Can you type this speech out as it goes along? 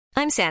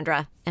I'm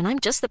Sandra, and I'm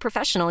just the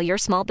professional your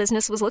small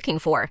business was looking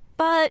for.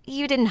 But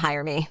you didn't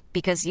hire me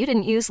because you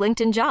didn't use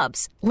LinkedIn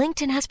Jobs.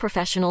 LinkedIn has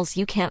professionals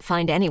you can't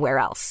find anywhere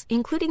else,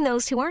 including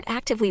those who aren't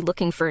actively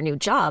looking for a new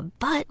job,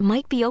 but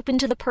might be open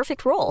to the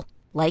perfect role,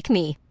 like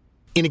me.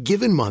 In a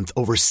given month,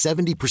 over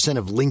 70%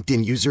 of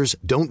LinkedIn users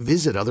don't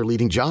visit other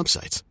leading job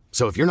sites.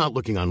 So if you're not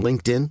looking on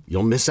LinkedIn,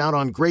 you'll miss out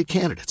on great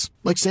candidates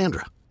like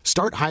Sandra.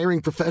 Start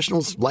hiring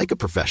professionals like a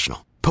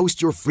professional.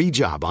 Post your free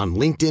job on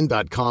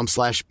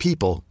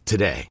linkedin.com/people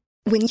today.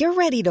 When you're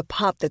ready to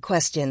pop the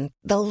question,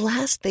 the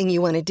last thing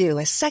you want to do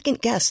is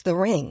second-guess the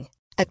ring.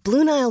 At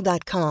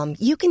BlueNile.com,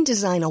 you can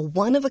design a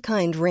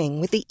one-of-a-kind ring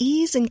with the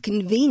ease and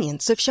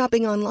convenience of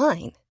shopping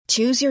online.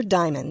 Choose your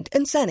diamond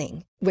and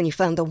setting. When you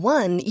find the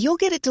one, you'll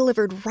get it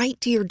delivered right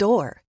to your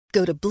door.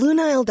 Go to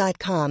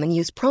BlueNile.com and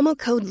use promo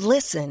code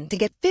LISTEN to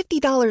get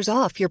 $50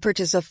 off your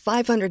purchase of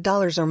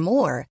 $500 or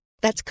more.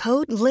 That's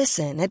code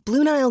LISTEN at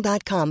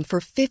BlueNile.com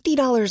for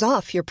 $50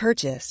 off your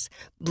purchase.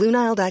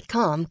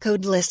 BlueNile.com,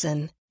 code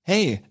LISTEN.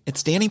 Hey,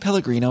 it's Danny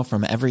Pellegrino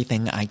from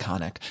Everything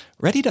Iconic.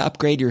 Ready to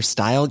upgrade your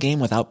style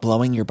game without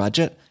blowing your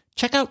budget?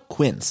 Check out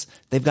Quince.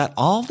 They've got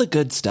all the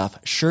good stuff,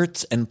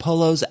 shirts and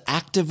polos,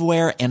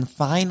 activewear, and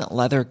fine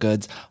leather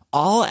goods,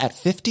 all at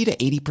 50 to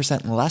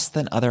 80% less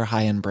than other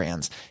high-end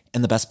brands.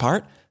 And the best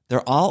part?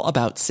 They're all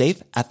about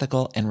safe,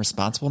 ethical, and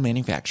responsible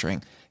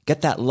manufacturing.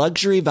 Get that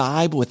luxury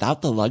vibe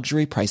without the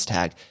luxury price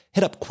tag.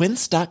 Hit up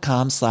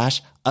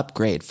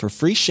quince.com/upgrade for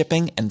free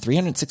shipping and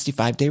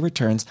 365-day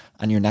returns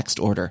on your next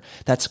order.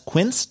 That's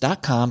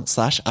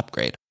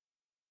quince.com/upgrade.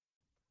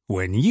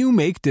 When you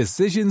make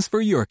decisions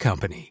for your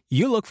company,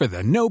 you look for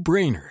the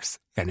no-brainers.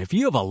 And if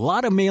you have a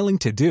lot of mailing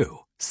to do,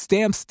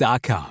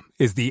 Stamps.com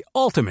is the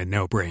ultimate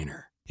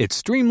no-brainer. It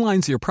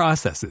streamlines your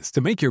processes to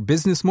make your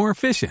business more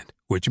efficient,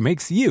 which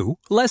makes you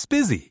less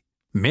busy.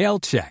 Mail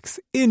checks,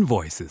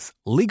 invoices,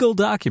 legal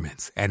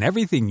documents, and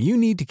everything you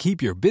need to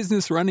keep your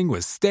business running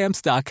with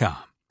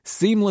Stamps.com.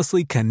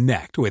 Seamlessly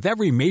connect with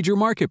every major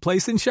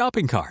marketplace and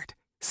shopping cart.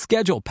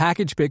 Schedule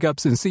package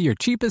pickups and see your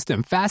cheapest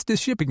and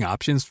fastest shipping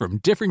options from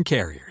different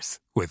carriers,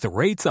 with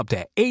rates up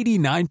to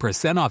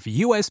 89% off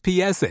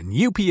USPS and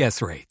UPS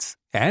rates.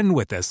 And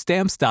with the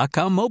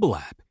Stamps.com mobile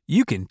app,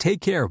 you can take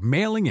care of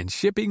mailing and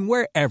shipping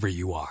wherever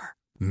you are.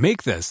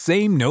 Make the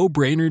same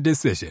no-brainer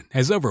decision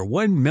as over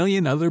 1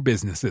 million other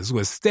businesses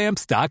with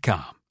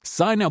Stamps.com.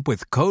 Sign up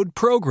with code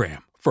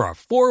PROGRAM for a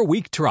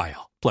 4-week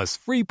trial, plus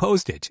free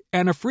postage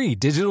and a free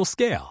digital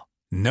scale.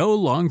 No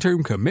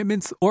long-term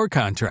commitments or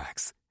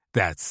contracts.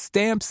 That's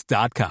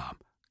Stamps.com.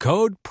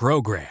 Code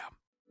PROGRAM.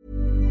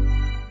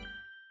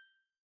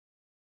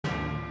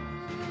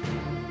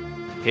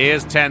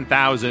 Here's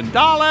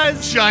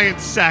 $10,000.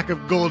 Giant sack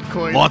of gold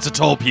coins. Lots of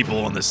tall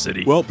people in this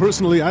city. Well,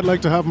 personally, I'd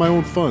like to have my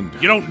own fund.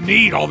 You don't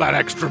need all that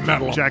extra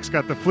metal. Jack's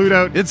got the flute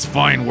out. It's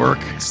fine work.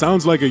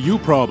 Sounds like a you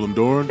problem,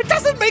 Dorn. It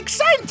doesn't make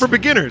sense. For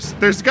beginners,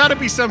 there's got to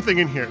be something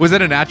in here. Was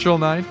it a natural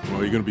 9?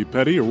 Well, you gonna be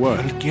petty or what?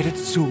 I'll get it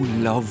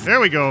soon, love. There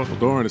we go. Well,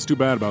 Dorn, it's too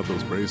bad about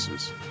those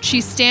braces. She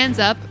stands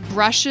up,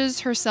 brushes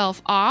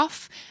herself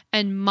off,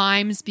 and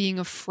mimes being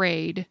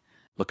afraid.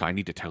 Look, I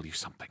need to tell you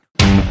something.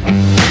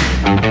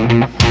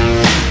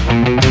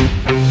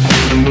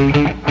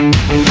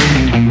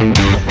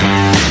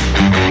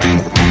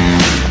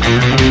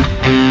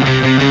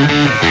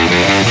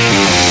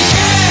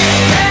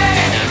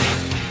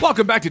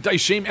 Welcome back to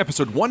Dice Shame,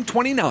 episode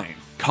 129,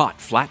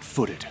 Caught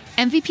Flat-Footed.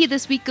 MVP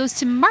this week goes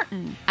to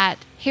Martin at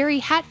Harry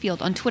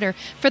Hatfield on Twitter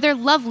for their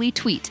lovely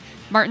tweet.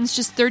 Martin's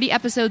just 30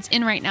 episodes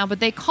in right now, but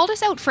they called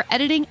us out for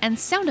editing and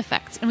sound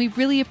effects, and we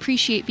really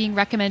appreciate being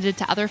recommended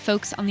to other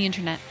folks on the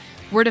internet.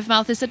 Word of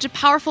mouth is such a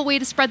powerful way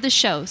to spread the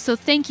show, so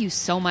thank you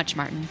so much,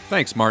 Martin.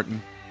 Thanks,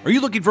 Martin. Are you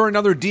looking for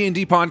another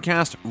D&D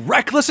podcast?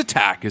 Reckless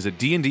Attack is a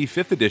D&D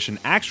 5th edition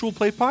actual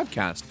play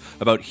podcast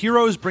about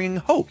heroes bringing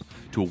hope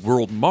to a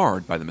world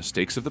marred by the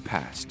mistakes of the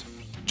past.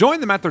 Join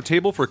them at their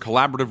table for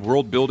collaborative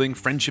world building,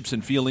 friendships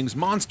and feelings,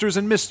 monsters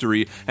and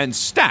mystery, and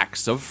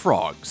stacks of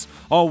frogs,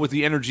 all with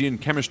the energy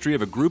and chemistry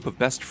of a group of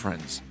best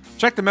friends.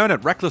 Check them out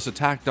at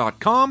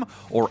recklessattack.com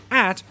or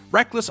at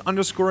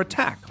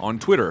reckless_attack on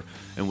Twitter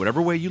and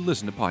whatever way you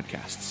listen to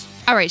podcasts.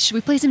 All right, should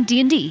we play some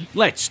D&D?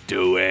 Let's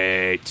do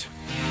it!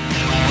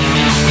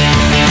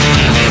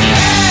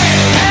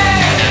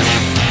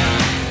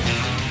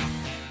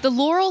 The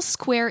Laurel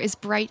Square is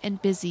bright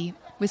and busy,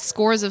 with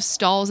scores of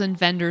stalls and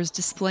vendors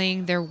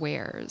displaying their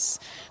wares.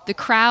 The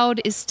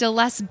crowd is still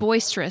less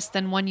boisterous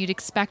than one you'd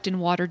expect in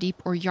Waterdeep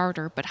or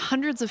Yarder, but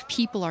hundreds of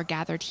people are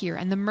gathered here,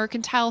 and the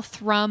mercantile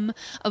thrum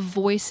of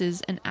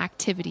voices and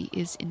activity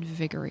is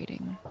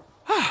invigorating.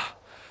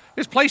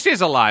 This place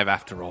is alive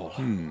after all.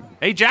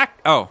 Hey, Jack?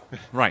 Oh,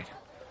 right.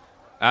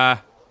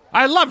 I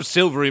love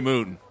Silvery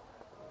Moon.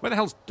 Where the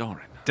hell's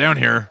Doran? Down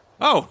here.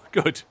 Oh,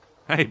 good.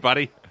 Hey,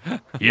 buddy.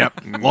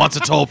 Yep, lots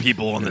of tall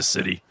people in this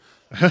city.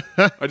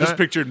 I just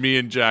pictured me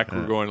and Jack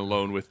were going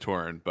alone with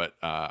Torin, but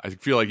I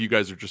feel like you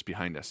guys are just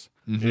behind us.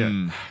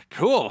 Yeah.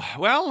 Cool.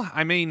 Well,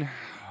 I mean,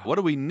 what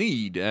do we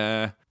need?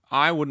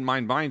 I wouldn't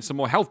mind buying some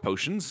more health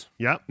potions.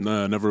 Yep.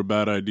 Nah, never a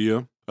bad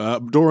idea.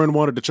 Doran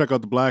wanted to check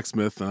out the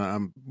blacksmith.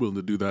 I'm willing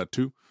to do that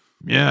too.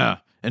 Yeah,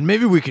 and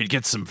maybe we could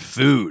get some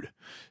food.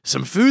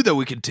 Some food that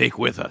we could take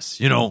with us.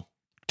 You know,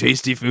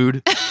 tasty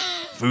food.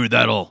 Food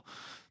that'll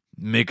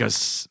make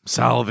us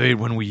salivate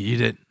when we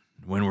eat it,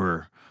 when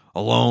we're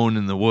alone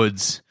in the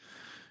woods,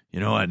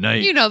 at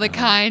night. You know the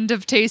kind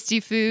of tasty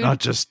food. Not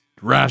just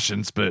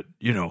rations, but,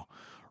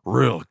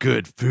 real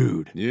good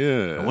food.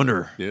 Yeah. I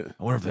wonder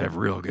if they have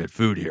real good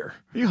food here.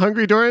 Are you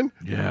hungry, Doran?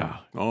 Yeah.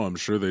 Oh, I'm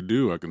sure they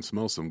do. I can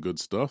smell some good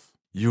stuff.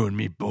 You and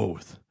me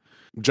both.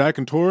 Jack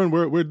and Torin,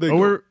 where'd they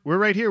go? We're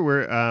right here.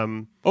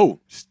 We're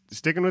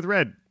sticking with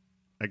Red,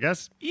 I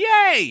guess.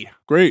 Yay!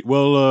 Great.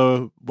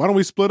 Well, why don't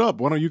we split up?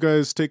 Why don't you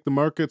guys take the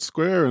market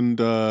square and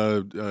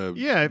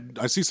Yeah.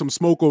 I see some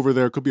smoke over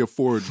there. Could be a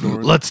forge,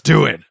 Doran. Let's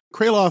do it.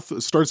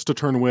 Kraloth starts to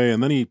turn away,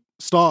 and then he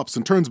stops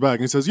and turns back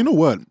and he says, "You know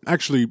what?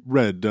 Actually,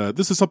 Red,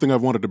 this is something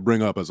I've wanted to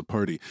bring up as a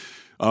party.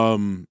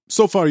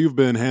 So far, you've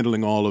been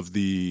handling all of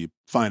the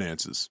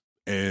finances,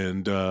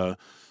 and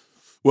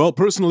well,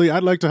 personally,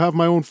 I'd like to have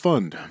my own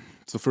fund.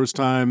 It's the first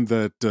time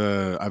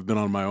that I've been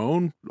on my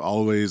own.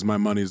 Always, my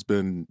money's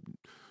been,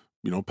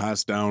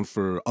 passed down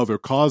for other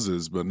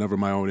causes, but never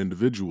my own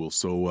individual.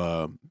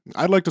 So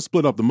I'd like to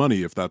split up the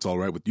money if that's all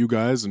right with you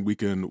guys, and we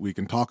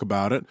can talk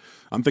about it.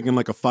 I'm thinking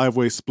like a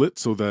 5-way split,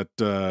 so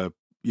that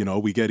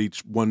we get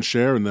each one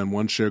share, and then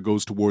one share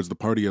goes towards the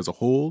party as a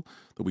whole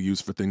that we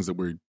use for things that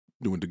we're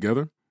doing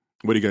together.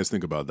 What do you guys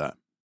think about that?"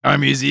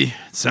 I'm easy.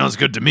 Sounds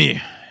good to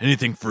me.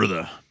 Anything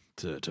further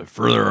to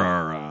further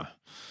our,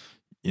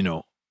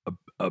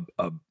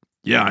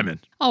 yeah, I'm in.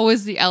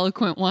 Always the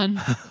eloquent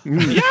one.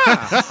 Yeah,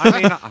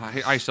 I mean,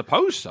 I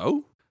suppose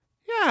so.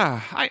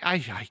 Yeah,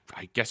 I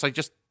guess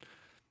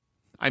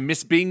I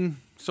miss being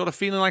sort of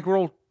feeling like we're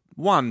all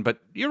one.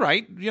 But you're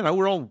right.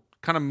 We're all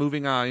kind of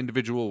moving our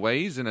individual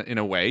ways in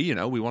a way.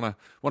 We want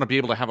to be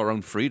able to have our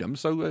own freedom.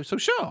 So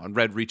sure. And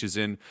Red reaches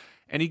in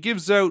and he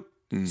gives out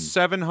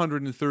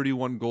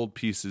 731 gold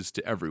pieces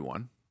to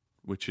everyone,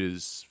 which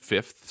is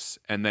fifths,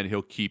 and then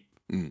he'll keep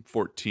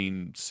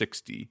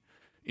 1460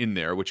 in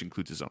there, which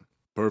includes his own.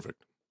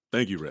 Perfect.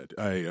 Thank you, Red.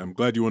 I'm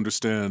glad you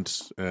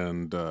understand,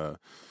 and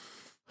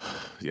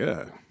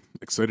yeah,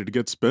 excited to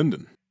get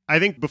spending. I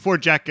think before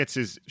Jack gets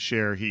his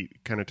share, he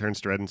kind of turns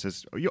to Red and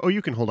says, "Oh,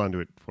 you can hold on to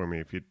it for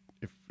me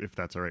if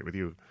that's all right with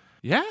you."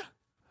 Yeah?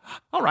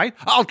 All right.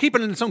 I'll keep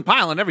it in its own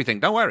pile and everything.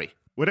 Don't worry.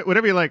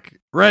 Whatever you like.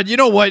 Red, you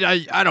know what?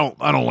 I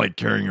don't like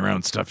carrying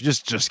around stuff.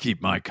 Just keep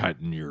my cut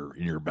in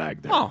your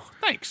bag there. Oh,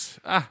 thanks.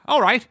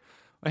 All right.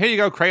 Well, here you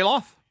go,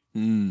 Kraloth.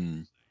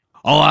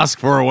 I'll ask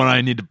for it when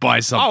I need to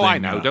buy something. Oh, I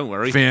know. Don't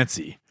worry.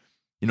 Fancy.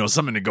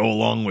 Something to go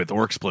along with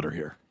Orc Splitter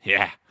here.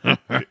 Yeah.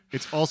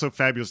 It's also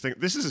fabulous thing.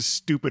 This is a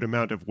stupid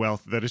amount of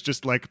wealth that is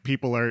just like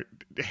people are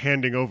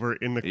handing over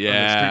on the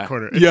street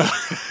corner. Yeah.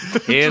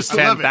 Here's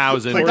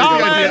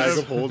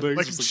 $10,000.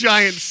 Like a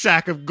giant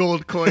sack of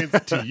gold coins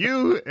to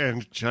you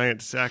and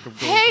giant sack of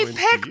gold coins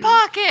Hey,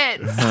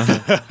 pickpockets!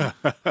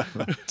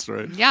 That's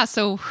right. Yeah,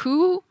 so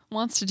who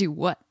wants to do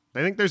what? I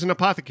think there's an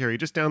apothecary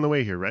just down the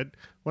way here, Red.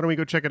 Why don't we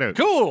go check it out?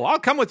 Cool. I'll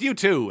come with you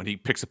too. And he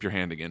picks up your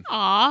hand again.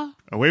 Aw.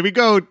 Away we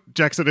go,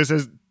 Jackson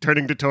says,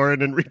 turning to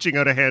Torin and reaching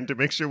out a hand to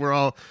make sure we're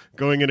all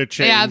going in a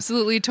chain. Yeah,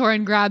 absolutely.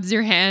 Torin grabs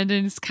your hand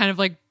and it's kind of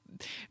like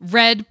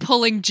Red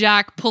pulling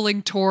Jack,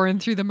 pulling Torin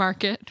through the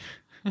market.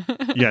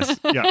 Yes,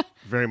 yeah,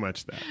 very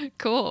much that.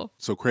 Cool.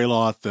 So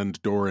Kraloth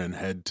and Doran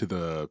head to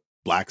the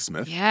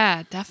blacksmith.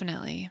 Yeah,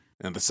 definitely.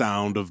 And the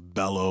sound of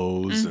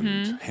bellows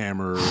and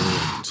hammer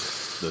and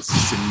the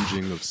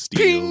singeing of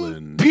steel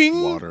and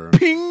water.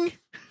 Ping!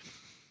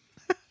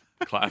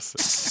 Classic.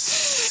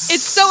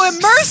 It's so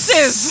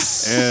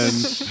immersive.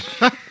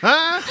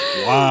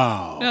 And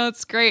wow. No,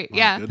 it's great. My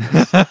yeah.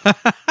 goodness.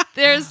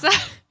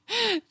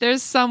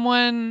 There's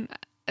someone,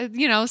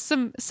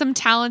 some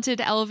talented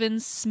elven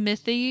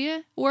smithy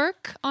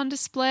work on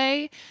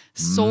display.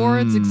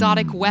 Swords,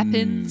 exotic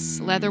weapons,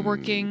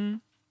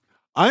 leatherworking.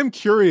 I'm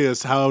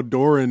curious how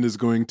Doran is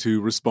going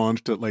to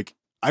respond to,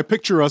 I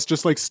picture us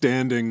just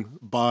standing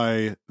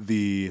by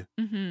the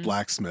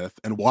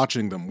blacksmith and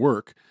watching them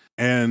work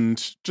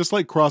and just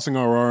crossing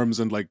our arms,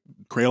 and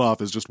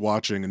Kraloth is just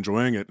watching,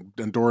 enjoying it,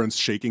 and Doran's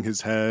shaking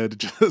his head,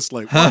 just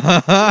what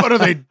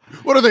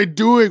are they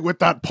doing with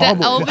that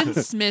pommel? The elven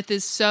smith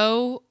is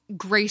so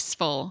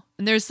graceful,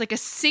 and there's a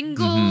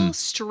single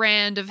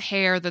strand of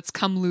hair that's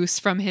come loose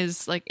from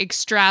his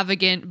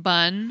extravagant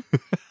bun.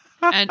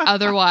 And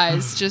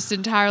otherwise just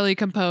entirely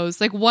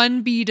composed.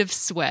 One bead of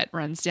sweat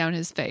runs down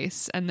his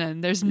face, and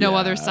then there's no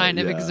other sign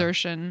of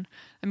exertion.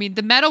 I mean,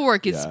 the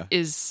metalwork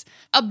is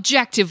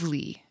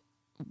objectively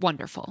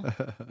wonderful.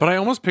 But I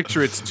almost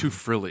picture it's too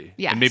frilly.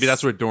 Yes. And maybe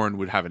that's where Doran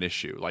would have an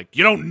issue.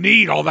 You don't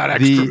need all that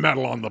extra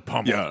metal on the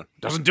pummel. Yeah.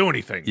 Doesn't do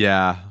anything.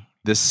 Yeah.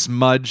 The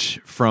smudge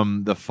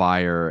from the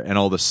fire and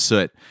all the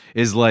soot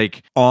is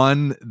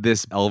on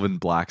this elven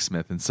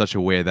blacksmith in such a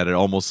way that it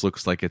almost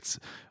looks like it's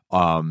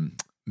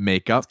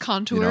makeup, it's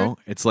contour.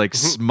 It's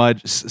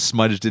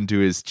smudged into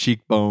his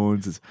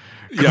cheekbones.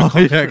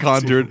 It's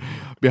contoured.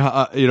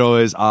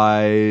 His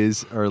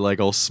eyes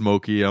are all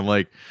smoky. I'm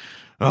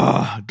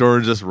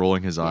Doran's just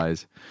rolling his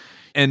eyes.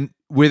 And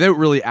without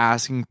really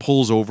asking,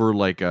 pulls over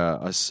like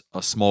a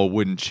small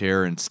wooden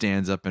chair and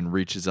stands up and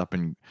reaches up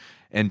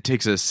and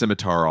takes a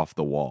scimitar off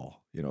the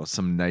wall. You know,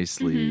 some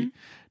nicely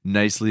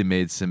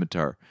made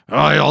scimitar. Oh,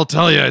 I'll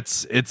tell you,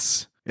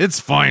 it's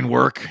fine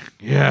work.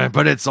 Yeah,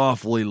 but it's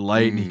awfully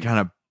light. And he kind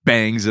of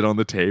bangs it on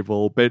the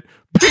table a bit.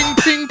 Ping,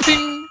 ping,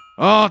 ping.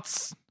 Oh,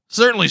 it's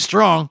certainly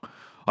strong.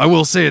 I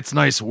will say it's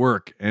nice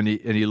work. And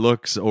he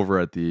looks over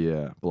at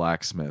the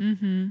blacksmith.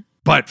 Mm-hmm.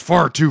 But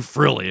far too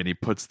frilly. And he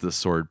puts the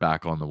sword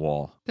back on the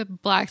wall. The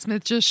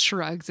blacksmith just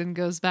shrugs and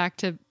goes back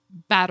to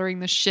battering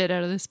the shit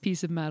out of this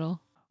piece of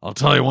metal. I'll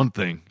tell you one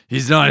thing.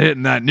 He's not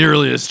hitting that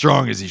nearly as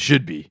strong as he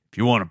should be. If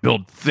you want to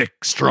build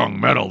thick, strong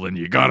metal, then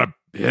you gotta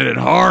hit it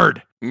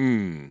hard.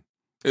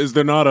 Is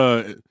there not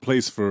a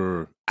place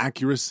for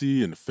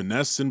accuracy and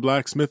finesse in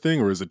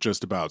blacksmithing, or is it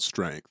just about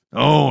strength?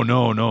 Oh,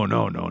 no.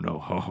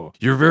 Oh,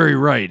 you're very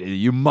right.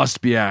 You must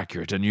be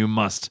accurate, and you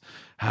must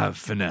have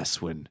finesse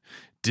when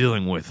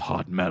dealing with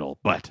hot metal,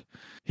 but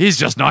he's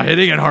just not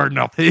hitting it hard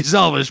enough. These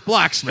elvish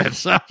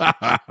blacksmiths.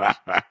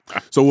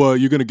 So,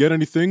 you gonna get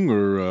anything,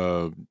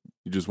 or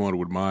you just want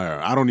to admire?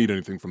 I don't need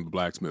anything from the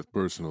blacksmith,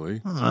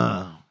 personally.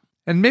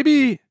 And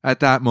maybe at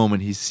that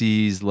moment he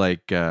sees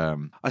like a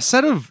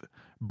set of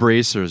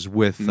bracers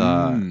with,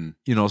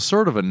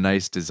 sort of a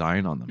nice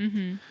design on them.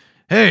 Mm-hmm.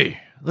 Hey,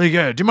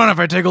 do you mind if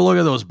I take a look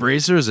at those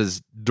bracers?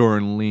 As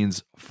Doran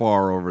leans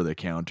far over the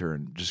counter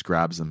and just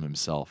grabs them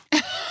himself.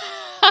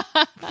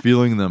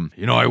 Feeling them.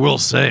 You know, I will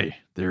say,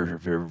 they're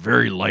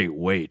very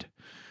lightweight.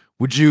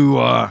 Would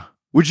you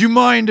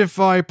mind if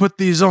I put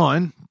these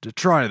on to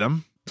try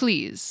them?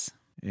 Please.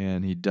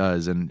 And he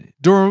does. And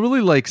Doran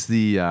really likes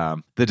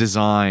the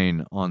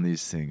design on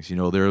these things. You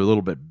know, they're a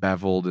little bit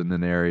beveled in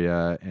an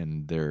area,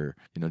 and they're,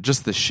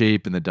 just the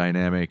shape and the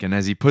dynamic. And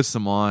as he puts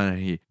them on,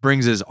 he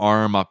brings his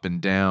arm up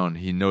and down.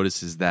 He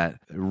notices that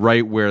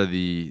right where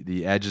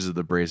the edges of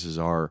the braces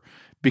are,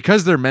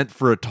 because they're meant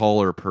for a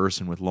taller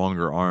person with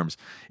longer arms,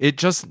 it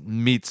just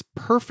meets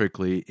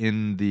perfectly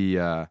in the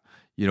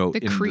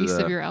the crease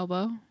of your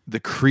elbow.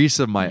 The crease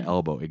of my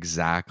elbow,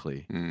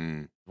 exactly.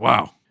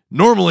 Wow.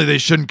 Normally they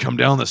shouldn't come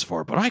down this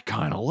far, but I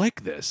kind of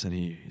like this. And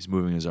he's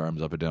moving his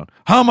arms up and down.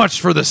 How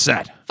much for the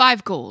set?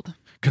 5 gold.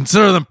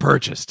 Consider them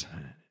purchased.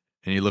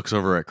 And he looks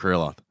over at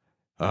Kraloth.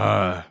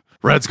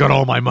 Red's got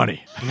all my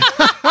money.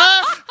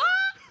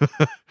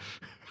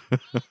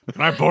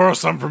 Can I borrow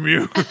some from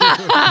you?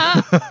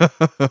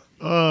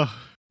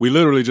 We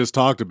literally just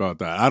talked about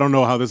that. I don't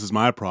know how this is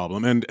my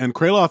problem. And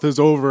Kraloth is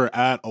over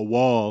at a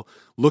wall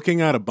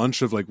looking at a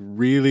bunch of like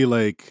really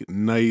like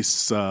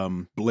nice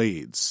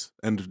blades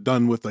and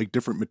done with like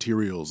different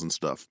materials and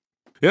stuff.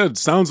 Yeah, it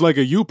sounds like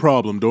a you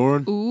problem,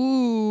 Doran.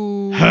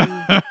 Ooh.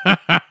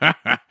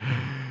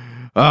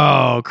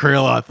 Oh,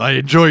 Kraloth, I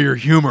enjoy your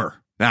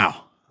humor.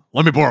 Now,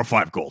 let me borrow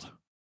 5 gold.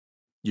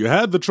 You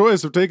had the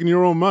choice of taking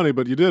your own money,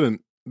 but you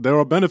didn't. There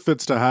are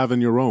benefits to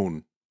having your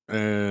own.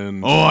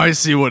 And oh, I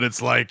see what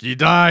it's like. You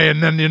die,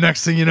 and then the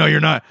next thing you know,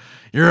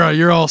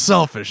 you're all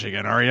selfish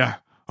again, are you?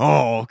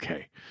 Oh,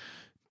 okay.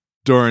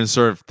 Doran's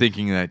sort of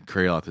thinking that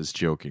Kraloth is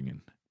joking.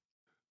 And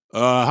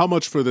how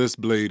much for this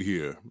blade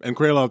here? And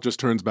Kraloth just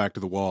turns back to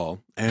the wall,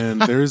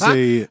 and there's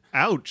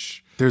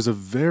ouch. There's a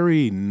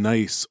very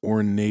nice,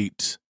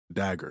 ornate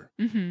dagger,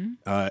 Mm-hmm.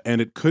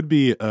 and it could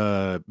be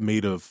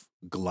made of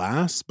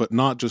glass, but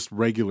not just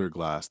regular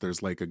glass.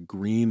 There's like a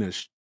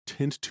greenish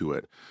tint to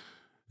it.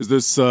 Is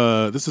this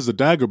is a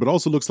dagger, but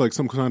also looks like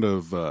some kind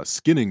of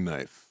skinning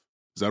knife.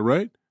 Is that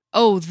right?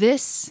 Oh,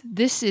 this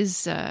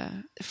is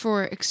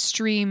for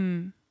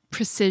extreme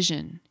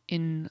precision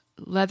in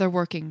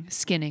leatherworking,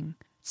 skinning.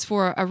 It's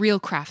for a real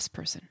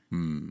craftsperson.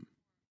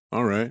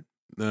 All right.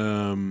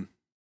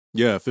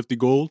 Yeah, 50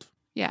 gold?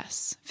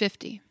 Yes,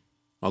 50.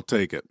 I'll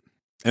take it.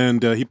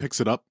 And he picks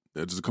it up.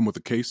 Does it come with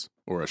a case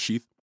or a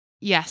sheath?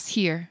 Yes,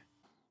 here.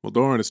 Well,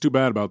 Doran, it's too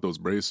bad about those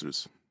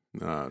bracers.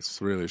 It's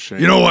really a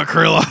shame. You know what,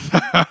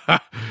 Kraloth?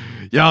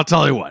 Yeah, I'll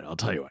tell you what.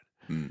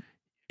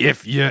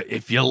 If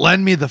you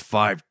lend me the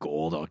 5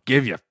 gold, I'll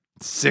give you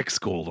 6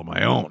 gold of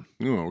my own.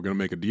 Oh, we're going to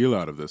make a deal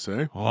out of this,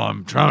 eh? Well,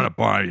 I'm trying to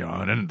buy you. I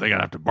didn't think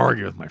I'd have to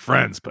bargain with my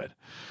friends, but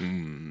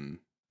you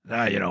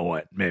know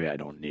what? Maybe I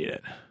don't need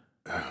it.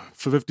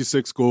 For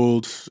 56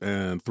 gold,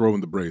 and throw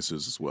in the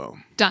braces as well.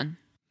 Done.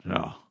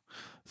 Oh,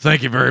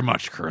 thank you very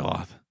much,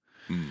 Kraloth.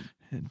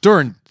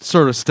 Doran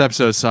sort of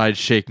steps outside,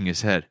 shaking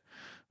his head.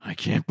 I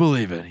can't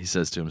believe it, he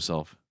says to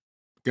himself.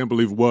 Can't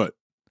believe what?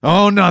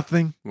 Oh,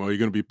 nothing. Well, you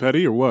going to be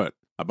petty or what?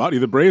 I bought you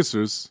the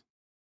bracers.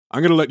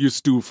 I'm going to let you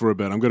stew for a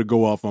bit. I'm going to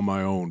go off on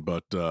my own,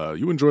 but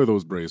you enjoy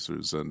those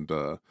bracers, and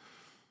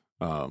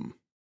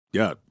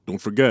yeah,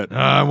 don't forget.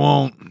 I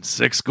won't.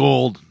 6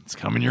 gold. It's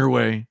coming your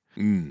way.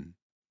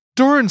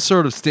 Doran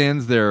sort of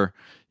stands there,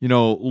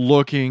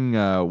 looking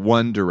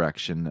one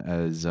direction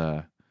as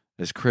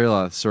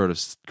Kraloth sort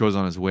of goes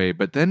on his way,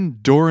 but then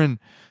Doran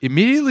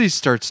immediately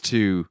starts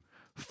to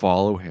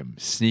follow him,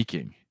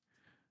 sneaking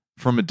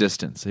from a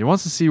distance. He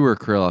wants to see where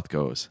Kraloth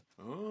goes.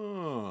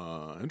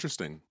 Oh,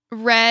 interesting.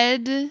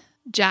 Red,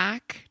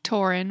 Jack,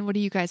 Torin, what are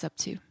you guys up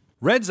to?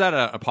 Red's at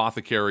an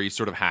apothecary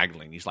sort of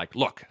haggling. He's like,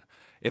 look,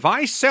 if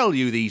I sell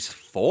you these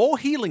 4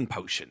 healing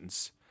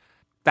potions,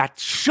 that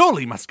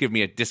surely must give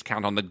me a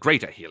discount on the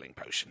greater healing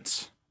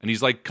potions. And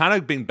he's like kind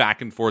of been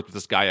back and forth with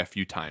this guy a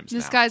few times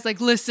This now. guy's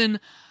like, listen,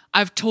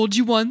 I've told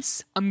you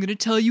once, I'm going to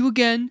tell you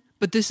again,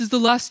 but this is the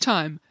last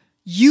time.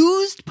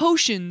 Used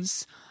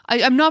potions.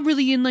 I'm not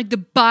really in like the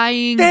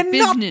buying business.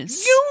 They're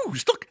not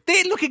used. Look,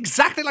 they look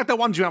exactly like the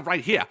ones you have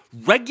right here.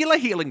 Regular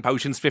healing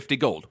potions, 50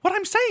 gold. What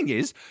I'm saying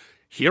is,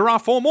 here are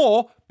 4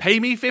 more, pay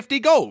me 50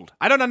 gold.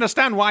 I don't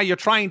understand why you're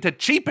trying to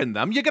cheapen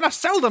them. You're going to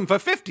sell them for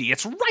 50.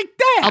 It's right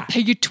there. I'll pay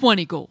you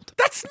 20 gold.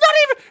 That's not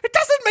even, it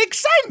doesn't make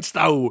sense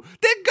though.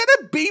 They're going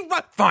to be,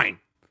 fine,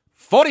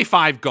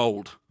 45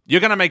 gold.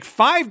 You're going to make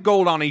 5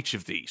 gold on each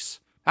of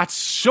these. That's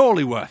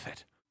surely worth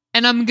it.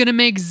 And I'm going to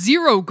make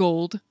 0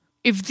 gold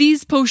if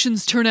these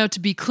potions turn out to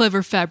be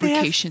clever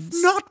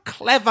fabrications. They're not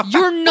clever.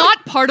 You're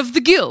not part of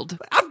the guild.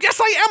 Yes,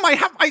 I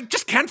am. I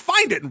just can't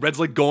find it. And Red's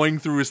like going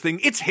through his thing.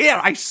 It's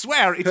here. I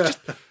swear. It's just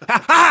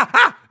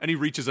And he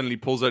reaches in and he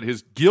pulls out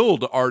his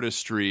guild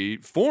artistry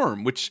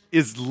form, which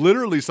is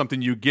literally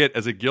something you get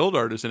as a guild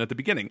artist. And at the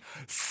beginning,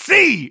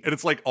 see, and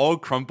it's like all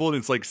crumpled.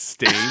 And it's like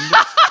stained.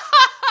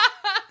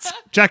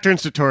 Jack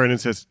turns to Torin and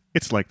says,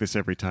 "It's like this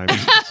every time."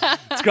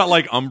 It's got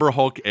like Umber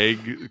Hulk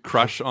egg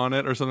crush on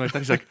it or something like that.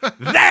 He's like,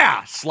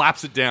 there!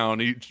 Slaps it down.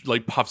 He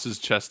like puffs his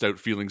chest out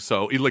feeling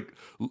so. He like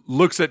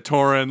looks at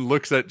Torin,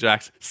 looks at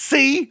Jax.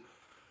 See?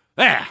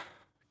 There.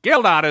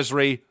 Guild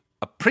artistry.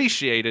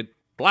 Appreciated.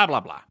 Blah, blah,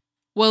 blah.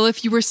 Well,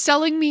 if you were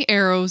selling me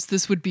arrows,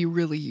 this would be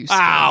really useful.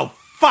 Oh,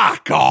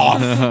 fuck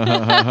off!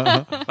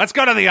 Let's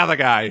go to the other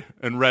guy.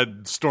 And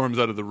Red storms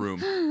out of the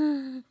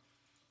room.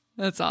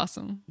 That's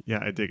awesome. Yeah,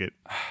 I dig it.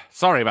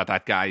 Sorry about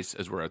that, guys,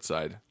 as we're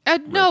outside.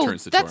 No,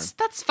 turns to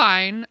that's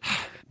fine.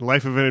 The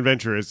life of an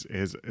adventurer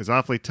is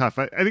awfully tough.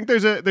 I think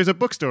there's a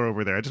bookstore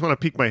over there. I just want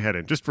to peek my head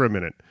in just for a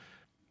minute.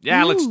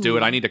 Yeah, let's do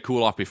it. I need to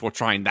cool off before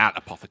trying that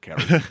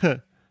apothecary.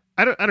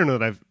 I don't know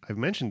that I've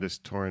mentioned this,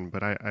 Torin,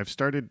 but I've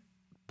started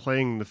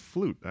playing the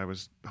flute. I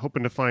was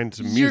hoping to find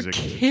some music.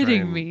 You're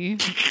kidding me.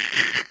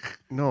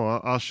 No,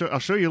 I'll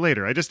show you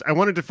later. I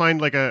wanted to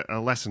find like a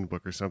lesson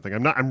book or something.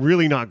 I'm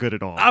really not good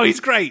at all. Oh, he's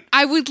great.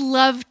 I would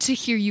love to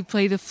hear you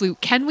play the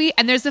flute. Can we?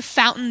 And there's a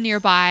fountain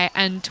nearby,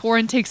 and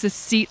Torin takes a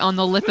seat on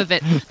the lip of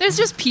it. There's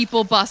just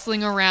people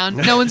bustling around.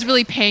 No one's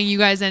really paying you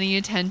guys any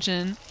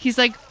attention. He's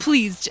like,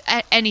 please,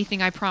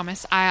 anything, I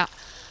promise. I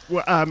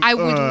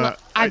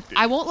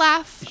won't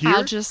laugh. Here?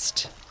 I'll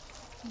just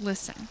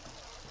listen.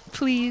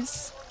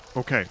 Please.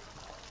 Okay.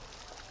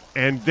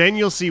 And then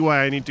you'll see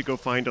why I need to go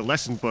find a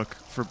lesson book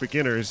for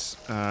beginners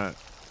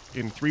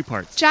in 3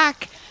 parts.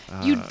 Jack,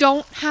 you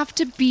don't have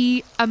to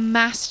be a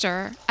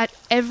master at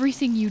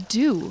everything you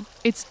do.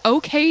 It's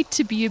okay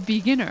to be a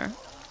beginner.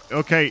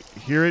 Okay,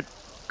 here it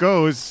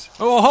goes.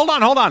 Oh, hold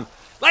on.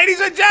 Ladies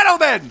and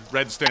gentlemen!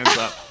 Red stands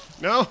up.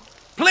 No?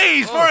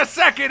 Please, for a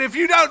second, if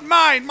you don't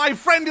mind, my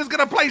friend is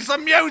going to play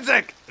some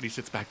music. And he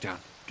sits back down,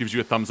 gives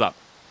you a thumbs up.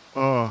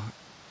 Oh,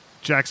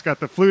 Jack's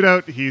got the flute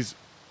out. He's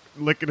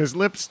licking his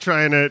lips,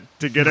 trying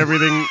to get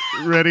everything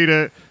ready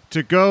to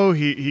go.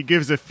 He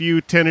gives a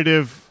few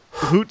tentative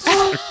hoots,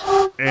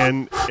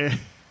 and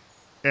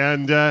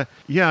I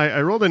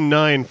rolled a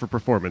 9 for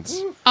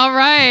performance. All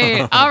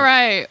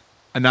right.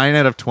 A 9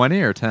 out of 20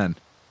 or 10?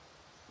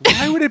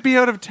 Why would it be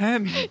out of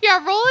 10?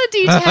 Yeah, roll a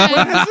d10.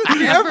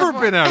 Hasn't it ever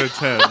been out of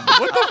 10?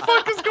 What the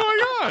fuck is going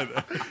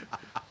on?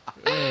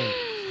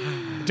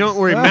 Don't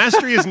worry,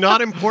 mastery is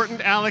not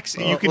important, Alex.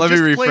 You can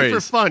just play for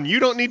fun. You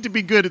don't need to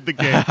be good at the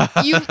game.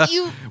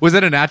 You Was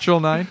it a natural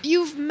 9?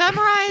 You've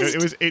memorized.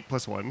 It was 8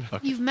 plus 1.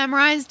 Okay. You've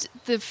memorized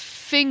the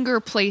finger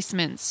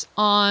placements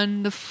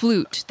on the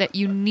flute that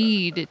you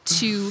need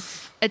to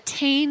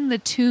attain the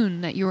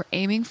tune that you're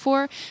aiming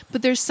for,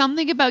 but there's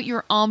something about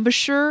your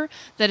embouchure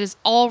that is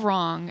all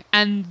wrong,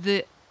 and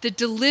the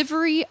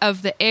delivery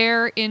of the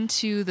air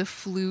into the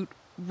flute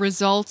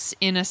results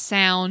in a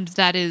sound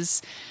that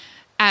is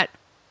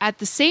at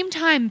the same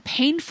time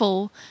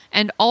painful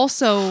and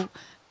also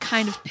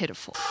kind of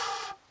pitiful.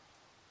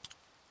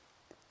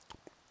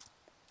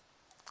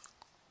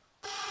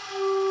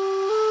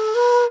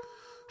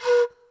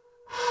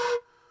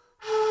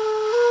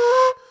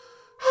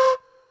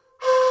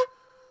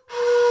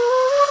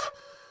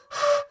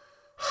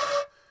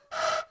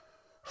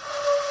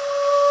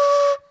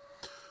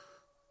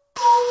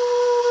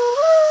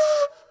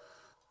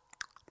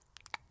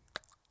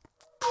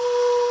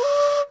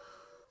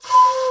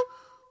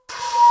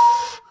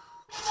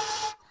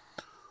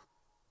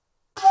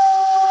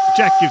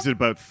 Jack gives it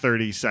about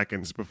 30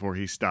 seconds before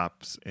he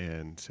stops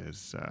and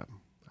says,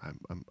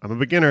 I'm a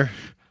beginner.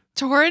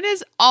 Torin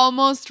is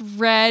almost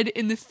red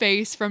in the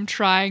face from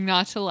trying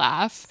not to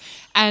laugh.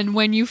 And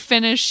when you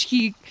finish,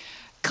 he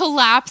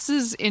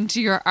collapses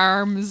into your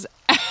arms.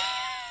 And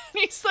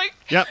he's like...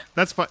 Yep,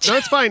 that's fine. No,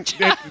 it's fine.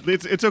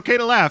 It's okay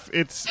to laugh.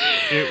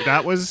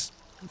 That was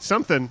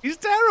something. He's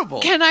terrible.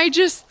 Can I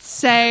just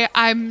say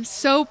I'm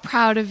so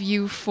proud of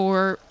you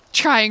for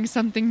trying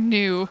something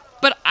new.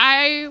 But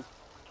I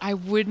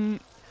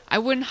I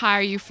wouldn't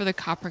hire you for the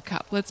copper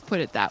cup. Let's put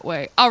it that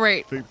way. All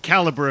right. The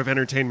caliber of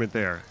entertainment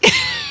there.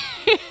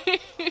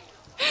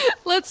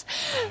 Let's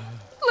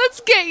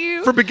get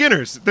you. For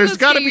beginners, there's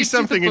got to be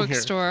something in here.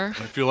 Bookstore.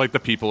 I feel like the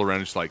people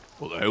around are just like,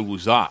 what the hell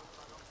was that?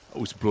 That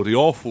was bloody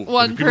awful.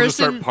 One People just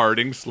person- start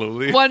parting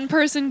slowly. One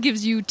person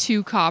gives you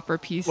 2 copper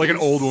pieces. Like an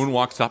old woman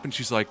walks up and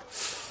she's like,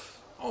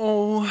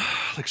 oh,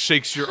 like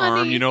shakes your arm,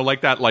 Honey. you know,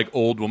 like that like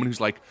old woman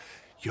who's like,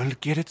 you'll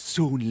get it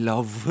soon,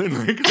 love.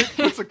 And like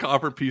puts a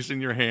copper piece in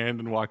your hand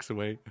and walks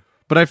away.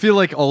 But I feel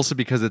like also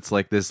because it's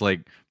like this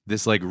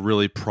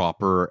really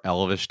proper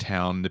elvish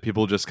town, that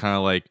people just kind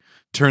of like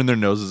turn their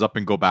noses up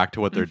and go back to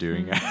what they're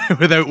doing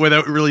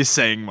without really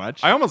saying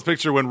much. I almost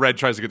picture when Red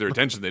tries to get their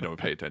attention, they don't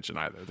pay attention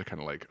either. They're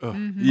kind of like, oh,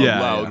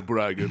 Yeah, loud yeah.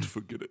 braggart,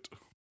 forget it.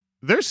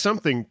 There's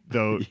something,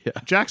 though. Yeah.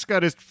 Jack's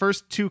got his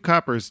first 2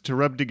 coppers to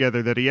rub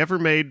together that he ever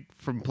made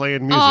from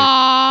playing music.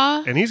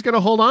 Aww. And he's going to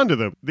hold on to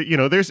them. You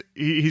know,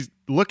 he's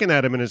looking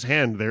at him in his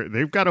hand.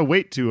 They've got a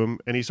weight to him,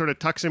 and he sort of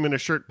tucks him in a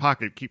shirt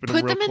pocket, keeping him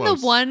Put real them in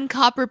close. the 1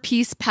 copper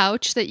piece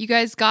pouch that you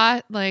guys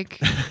got, like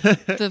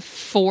the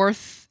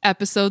 4th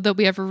episode that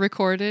we ever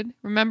recorded.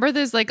 Remember,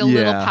 there's like a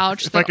little Yeah.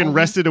 pouch. If I can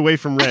wrest it away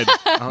from Red.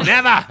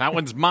 Never! That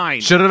one's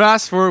mine. Should have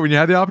asked for it when you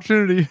had the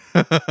opportunity.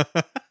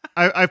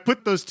 I've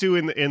put those 2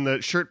 in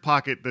the shirt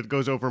pocket that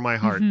goes over my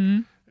heart.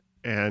 And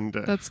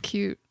That's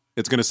cute.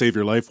 It's going to save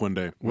your life one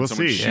day. we'll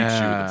someone see. shoots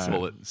you with a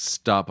bullet.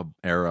 Stop an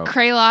arrow.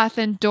 Kraloth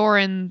and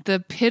Doran, the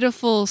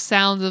pitiful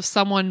sounds of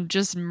someone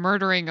just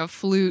murdering a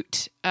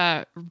flute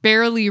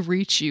barely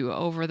reach you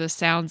over the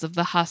sounds of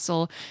the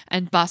hustle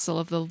and bustle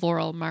of the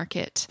Laurel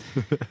Market.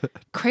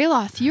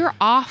 Kraloth, you're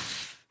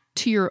off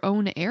to your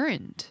own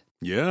errand.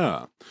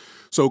 Yeah.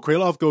 So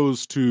Kraloth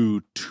goes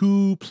to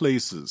 2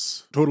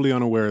 places, totally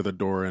unaware that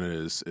Doran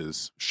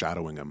is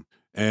shadowing him.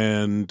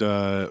 And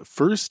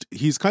first,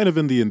 he's kind of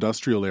in the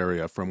industrial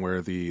area from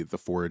where the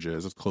forage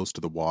is. It's close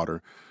to the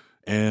water.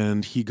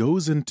 And he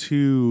goes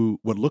into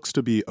what looks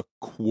to be a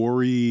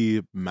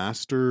quarry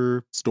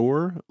master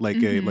store, like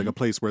a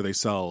place where they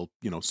sell,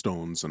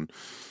 stones and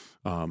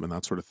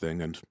that sort of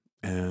thing.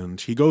 And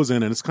he goes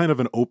in, and it's kind of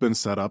an open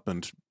setup,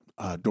 and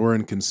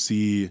Doran can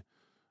see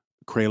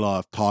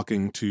Kraloth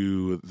talking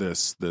to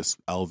this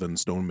elven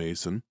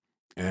stonemason.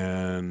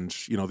 And,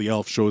 the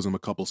elf shows him a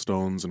couple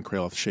stones, and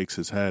Kraloth shakes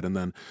his head, and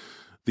then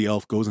the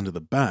elf goes into the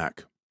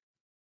back,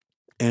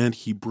 and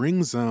he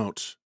brings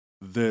out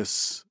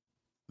this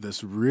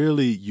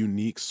really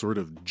unique sort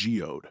of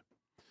geode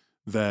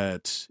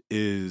that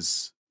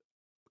is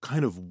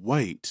kind of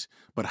white,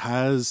 but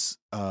has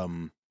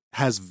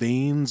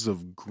veins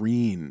of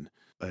green,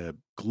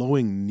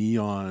 glowing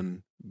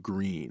neon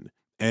green.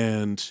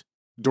 And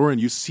Doran,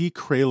 you see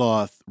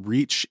Kraloth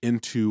reach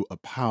into a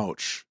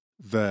pouch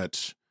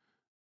that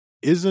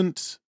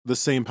isn't the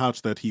same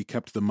pouch that he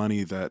kept the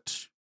money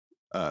that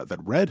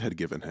Red had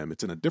given him.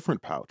 It's in a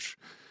different pouch.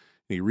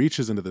 And he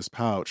reaches into this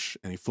pouch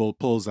and he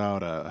pulls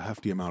out a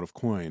hefty amount of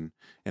coin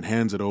and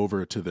hands it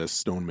over to this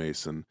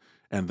stonemason,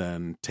 and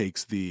then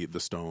takes the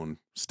stone,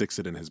 sticks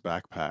it in his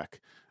backpack,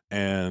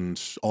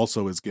 and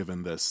also is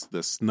given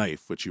this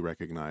knife, which you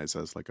recognize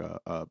as like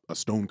a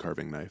stone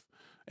carving knife,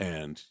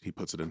 and he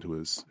puts it into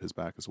his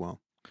back as well.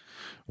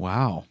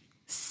 Wow.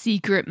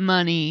 Secret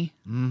money.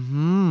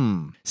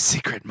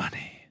 Secret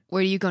money.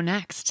 Where do you go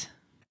next?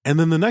 And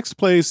then the next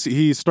place,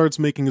 he starts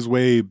making his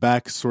way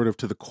back sort of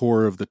to the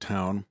core of the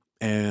town,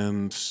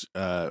 and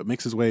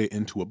makes his way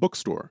into a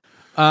bookstore.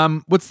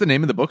 What's the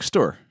name of the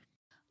bookstore?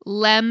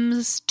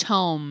 Lem's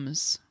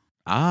Tomes.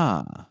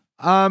 I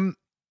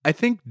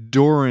think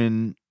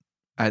Doran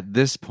at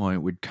this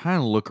point would kind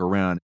of look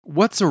around.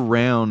 What's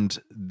around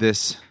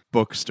this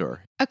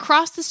bookstore?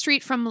 Across the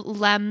street from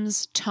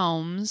Lem's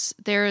Tomes,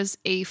 there is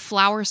a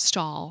flower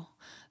stall,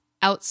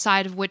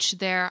 outside of which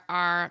there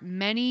are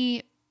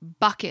many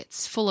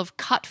buckets full of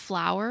cut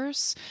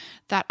flowers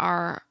that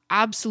are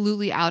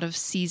absolutely out of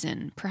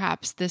season.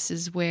 Perhaps this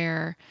is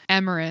where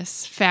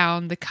Emerus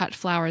found the cut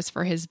flowers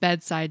for his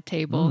bedside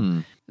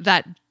table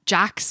that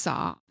Jack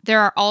saw.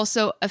 There are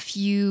also a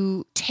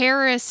few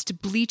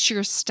terraced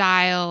bleacher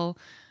style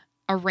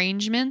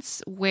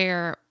arrangements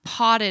where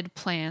potted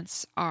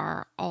plants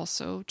are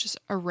also just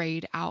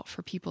arrayed out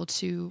for people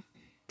to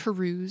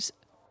peruse.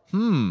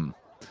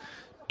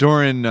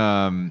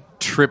 Doran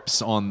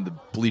trips on the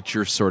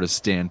bleacher sort of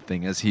stand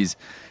thing as he's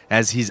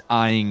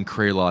eyeing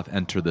Kraloth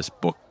enter this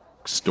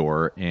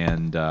bookstore,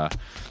 and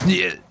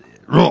jeez.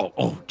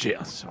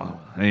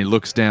 And he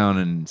looks down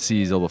and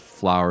sees all the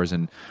flowers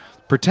and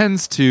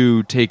pretends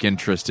to take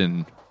interest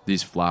in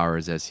these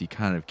flowers as he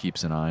kind of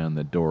keeps an eye on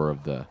the door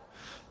of the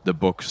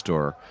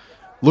bookstore.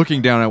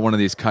 Looking down at one of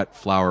these cut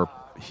flower,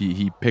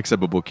 he picks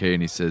up a bouquet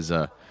and he says,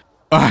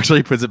 actually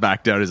he puts it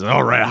back down. He says,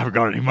 all right, I haven't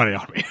got any money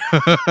on me.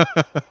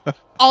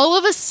 All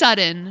of a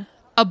sudden,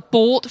 a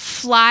bolt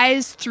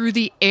flies through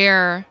the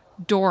air,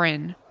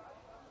 Doran,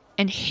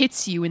 and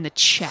hits you in the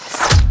chest.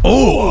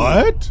 Oh,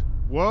 what?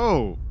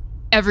 Whoa.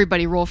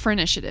 Everybody roll for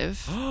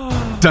initiative.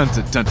 Dun,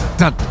 dun, dun, dun,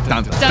 dun,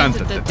 dun, dun, dun,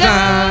 dun,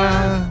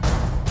 dun.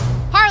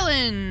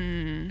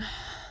 Harlan!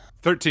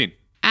 13.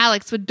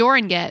 Alex, what'd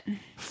Doran get?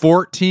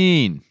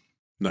 14.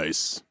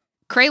 Nice.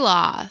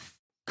 Kraloth.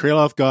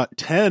 Kraloth got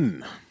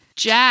 10.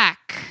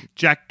 Jack.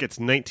 Jack gets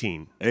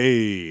 19.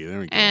 Hey, there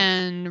we go.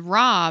 And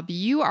Rob,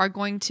 you are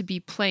going to be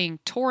playing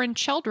Torin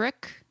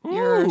Cheldrick,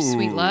 your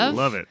sweet love.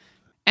 Love it.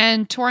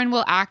 And Torin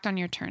will act on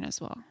your turn as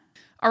well.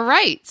 All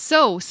right,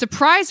 so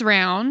surprise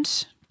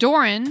round.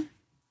 Doran,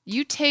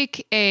 you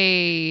take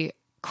a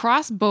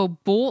crossbow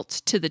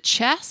bolt to the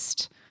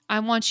chest. I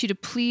want you to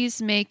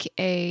please make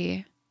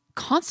a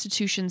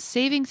Constitution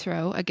saving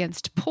throw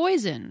against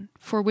poison,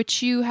 for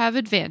which you have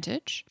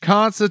advantage.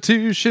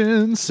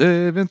 Constitution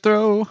saving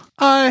throw.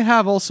 I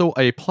have also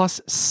a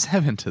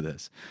 +7 to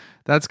this.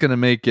 That's going to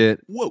make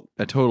it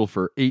a total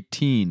for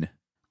 18.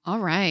 All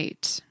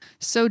right.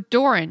 So,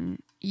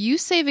 Doran, you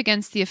save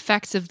against the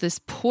effects of this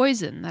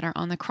poison that are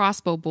on the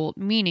crossbow bolt,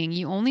 meaning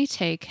you only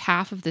take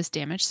half of this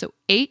damage, so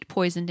 8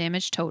 poison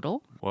damage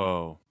total.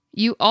 Whoa.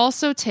 You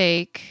also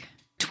take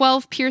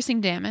 12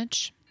 piercing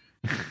damage.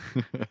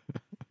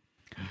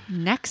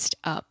 Next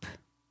up,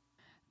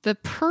 the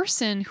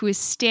person who is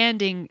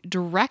standing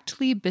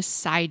directly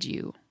beside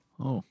you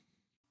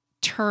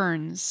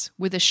turns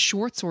with a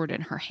short sword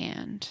in her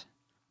hand.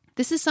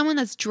 This is someone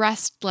that's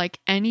dressed like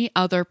any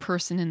other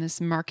person in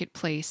this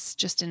marketplace,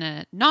 just in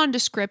a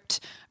nondescript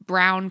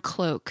brown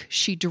cloak.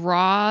 She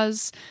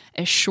draws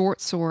a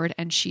short sword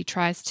and she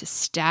tries to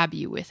stab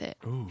you with it.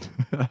 Ooh.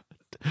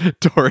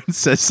 Doran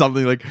says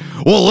something like,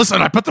 well,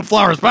 listen, I put the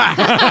flowers back.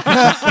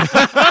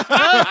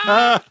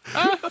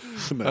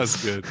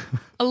 That's good.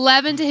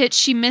 11 to hit.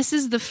 She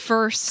misses the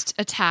first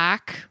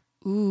attack.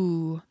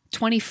 Ooh,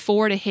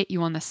 24 to hit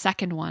you on the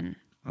second one.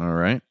 All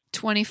right.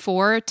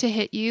 24 to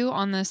hit you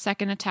on the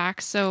second attack.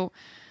 So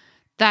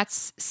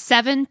that's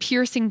 7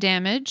 piercing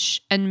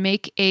damage, and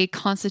make a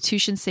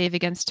Constitution save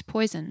against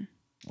poison.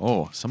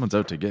 Oh, someone's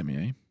out to get me,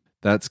 eh?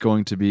 That's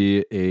going to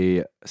be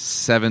a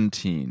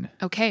 17.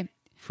 Okay.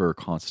 For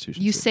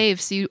Constitution. You save,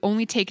 so you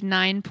only take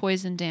 9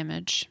 poison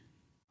damage.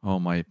 Oh,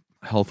 my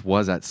health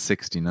was at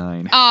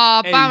 69.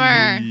 Oh,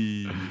 bummer.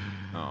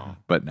 Oh.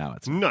 But now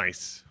it's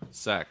nice.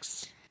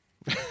 Sex.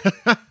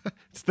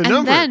 It's the and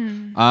number.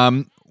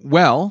 Then,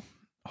 well,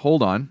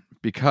 hold on,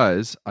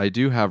 because I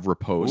do have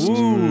riposte,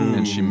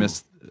 and she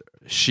missed.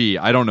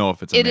 I don't know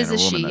if it's a it man is or a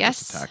woman she. that Yes,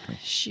 just attacked me.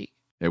 she.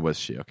 It was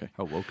she. Okay.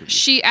 How woke of you.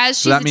 She, as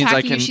So she's that means I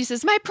attacking you, can- she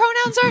says, "My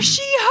pronouns are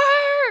she, her."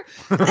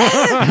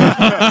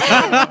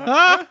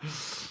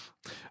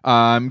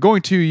 I'm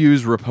going to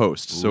use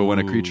riposte. So when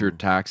a creature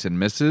attacks and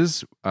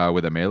misses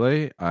with a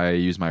melee, I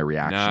use my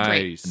reaction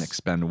Nice. and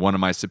expend one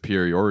of my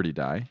superiority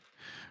die,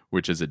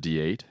 which is a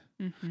D8.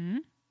 Mm-hmm.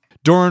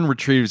 Doran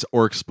retrieves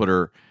Orc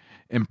Splitter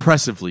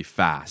impressively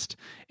fast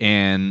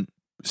and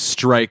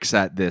strikes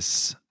at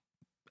this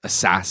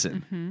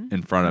assassin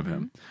in front of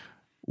him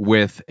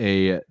with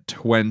a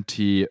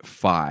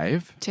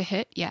 25. To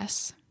hit,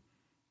 yes.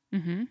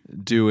 Mm-hmm.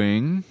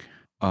 Doing,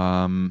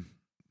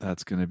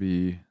 that's going to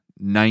be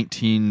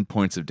 19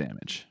 points of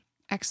damage.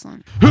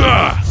 Excellent.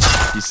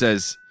 He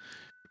says,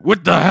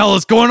 what the hell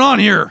is going on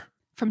here?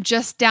 From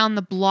just down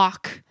the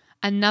block,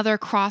 another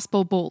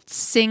crossbow bolt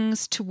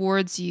sings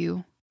towards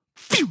you.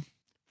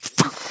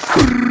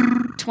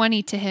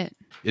 20 to hit.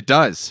 It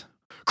does.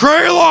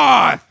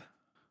 Kraloth!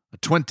 A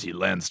 20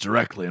 lands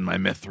directly in my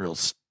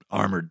Mithril's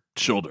armored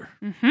shoulder.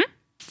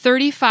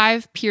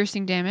 35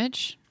 piercing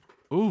damage.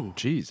 Ooh,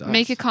 jeez.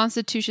 Make a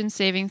Constitution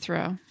saving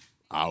throw.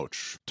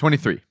 Ouch.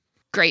 23.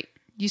 Great.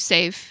 You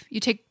save. You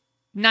take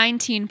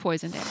 19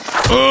 poison damage.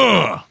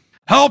 Ugh!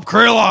 Help,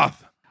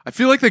 Kraloth! I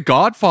feel like the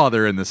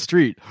Godfather in the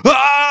street.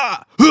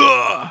 Ah!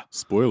 Ugh!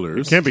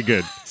 Spoilers. Can't be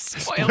good.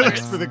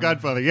 Spoilers. For the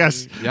Godfather,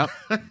 yes. Yep.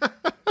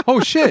 Oh,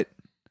 shit.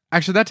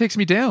 Actually, that takes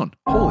me down.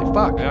 Holy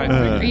fuck. Yeah, I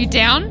think Are you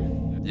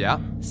down? Yeah.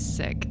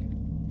 Sick.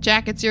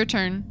 Jack, it's your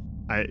turn.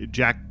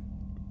 Jack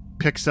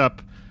picks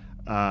up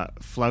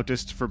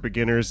Flautist for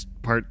Beginners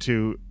Part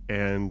 2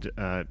 and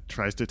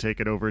tries to take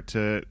it over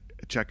to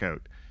checkout.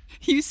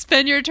 You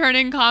spend your turn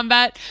in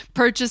combat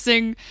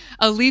purchasing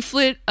a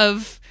leaflet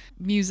of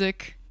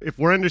music. If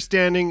we're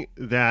understanding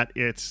that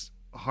it's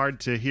hard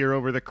to hear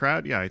over the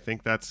crowd, yeah, I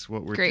think that's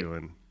what we're Great.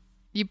 doing.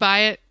 You buy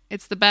it.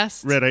 It's the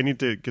best. Red, I need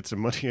to get some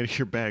money out of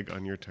your bag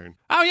on your turn.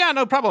 Oh, yeah,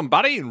 no problem,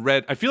 buddy. And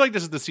Red, I feel like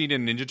this is the scene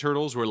in Ninja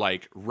Turtles where,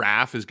 like,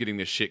 Raph is getting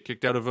the shit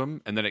kicked out of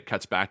him, and then it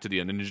cuts back to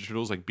the other Ninja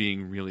Turtles, like,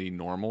 being really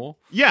normal.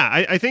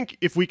 Yeah, I think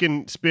if we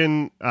can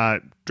spin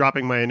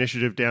dropping my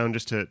initiative down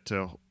just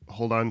to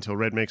hold on until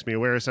Red makes me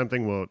aware of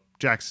something, well,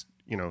 Jack's,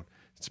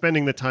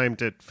 spending the time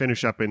to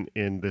finish up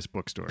in this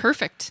bookstore.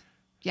 Perfect.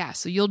 Yeah,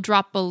 so you'll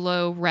drop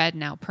below red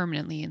now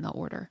permanently in the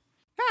order.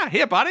 Yeah,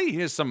 here, buddy.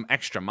 Here's some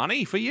extra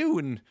money for you,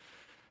 and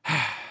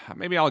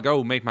maybe I'll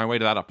go make my way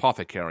to that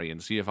apothecary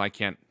and see if I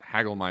can't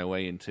haggle my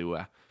way into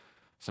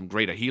some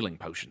greater healing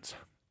potions.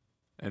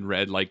 And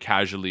Red, like,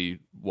 casually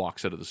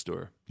walks out of the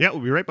store. Yeah, we'll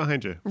be right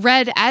behind you.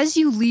 Red, as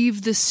you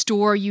leave the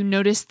store, you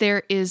notice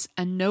there is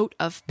a note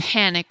of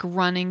panic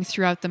running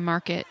throughout the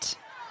market.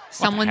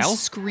 Someone hell?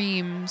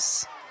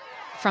 screams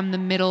from the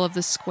middle of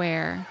the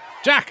square.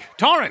 Jack,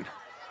 Torrin,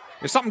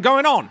 there's something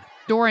going on.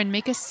 Doran,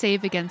 make a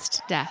save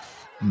against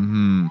death.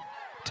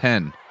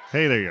 10.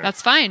 Hey, there you go.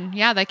 That's fine.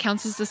 Yeah, that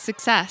counts as a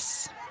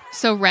success.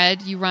 So,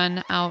 Red, you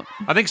run out.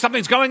 I think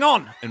something's going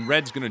on. And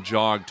Red's going to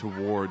jog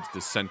towards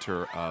the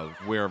center of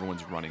where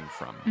everyone's running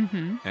from.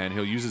 Mm-hmm. And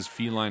he'll use his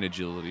feline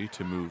agility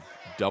to move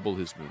double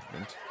his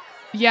movement.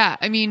 Yeah,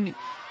 I mean,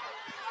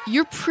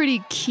 you're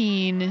pretty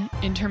keen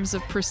in terms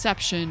of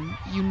perception.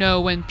 You know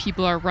when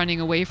people are running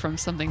away from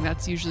something,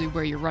 that's usually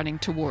where you're running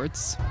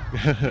towards.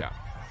 Yeah.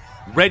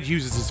 Red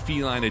uses his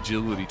feline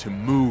agility to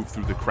move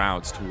through the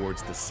crowds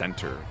towards the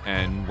center.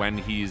 And when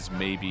he's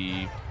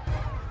maybe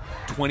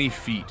 20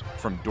 feet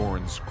from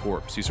Doran's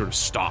corpse, he sort of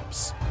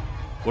stops.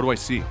 What do I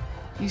see?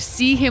 You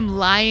see him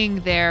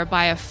lying there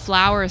by a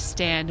flower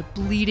stand,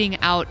 bleeding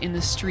out in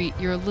the street,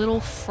 your little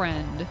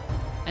friend.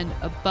 And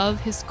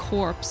above his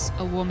corpse,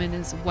 a woman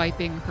is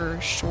wiping her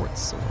short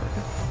sword.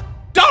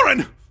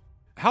 Doran!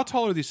 How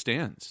tall are these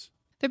stands?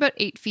 They're about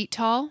 8 feet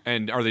tall.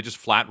 And are they just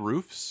flat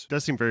roofs?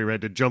 Does seem very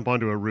Red to jump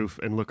onto a roof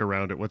and look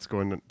around at what's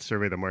going on,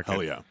 survey the market.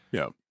 Hell yeah.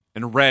 Yeah.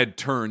 And Red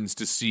turns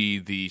to see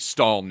the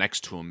stall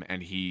next to him,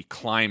 and he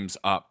climbs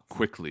up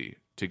quickly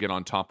to get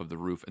on top of the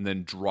roof and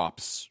then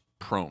drops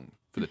prone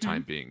for the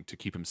time being to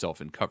keep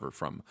himself in cover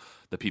from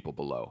the people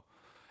below.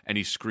 And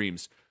he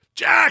screams,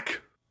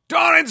 Jack!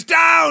 Doran's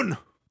down!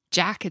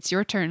 Jack, it's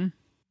your turn.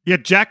 Yeah,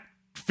 Jack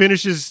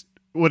finishes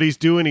what he's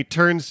doing. He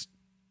turns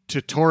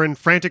to Torin,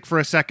 frantic for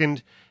a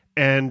second,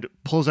 and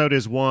pulls out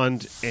his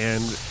wand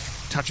and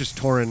touches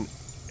Torin,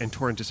 and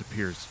Torin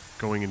disappears,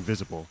 going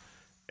invisible.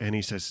 And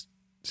he says,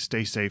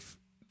 stay safe,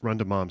 run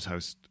to Mom's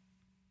house.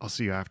 I'll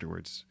see you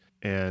afterwards.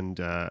 And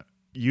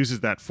uses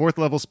that 4th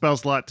level spell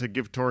slot to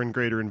give Torin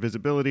greater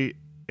invisibility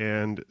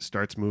and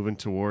starts moving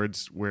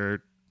towards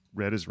where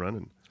Red is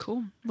running.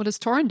 Cool. What does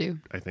Torin do?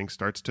 I think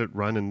starts to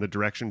run in the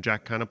direction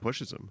Jack kind of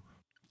pushes him.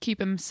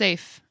 Keep him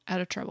safe, out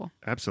of trouble.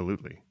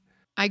 Absolutely.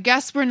 I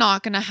guess we're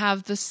not going to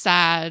have the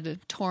sad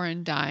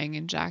Torin dying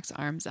in Jack's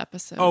arms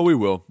episode. Oh, we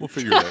will. We'll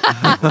figure it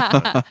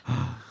out.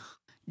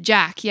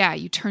 Jack, yeah,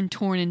 you turn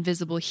Torin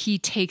invisible. He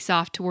takes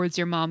off towards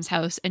your mom's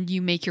house, and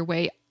you make your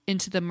way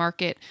into the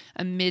market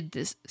amid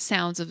the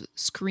sounds of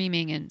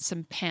screaming and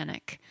some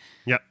panic.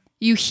 Yep.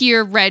 You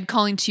hear Red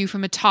calling to you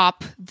from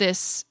atop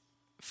this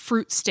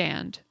fruit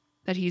stand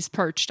that he's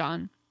perched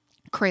on.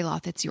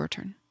 Kraloth, it's your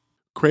turn.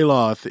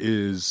 Kraloth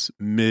is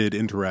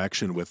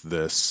mid-interaction with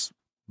this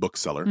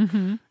bookseller,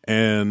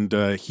 and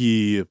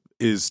he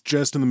is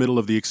just in the middle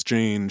of the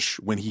exchange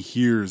when he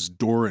hears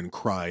Doran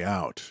cry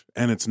out.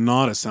 And it's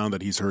not a sound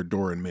that he's heard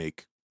Doran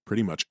make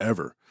pretty much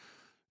ever.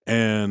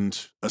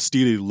 And a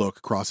steely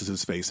look crosses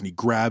his face, and he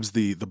grabs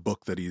the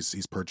book that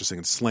he's purchasing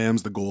and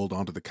slams the gold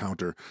onto the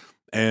counter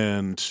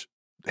and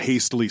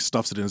hastily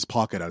stuffs it in his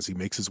pocket as he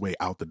makes his way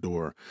out the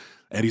door.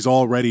 And he's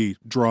already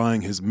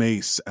drawing his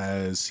mace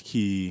as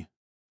he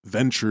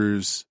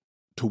ventures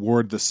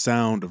toward the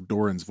sound of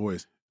Doran's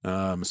voice.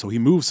 So he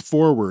moves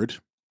forward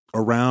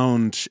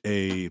around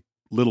a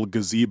little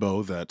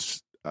gazebo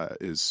that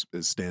is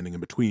standing in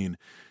between,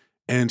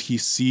 and he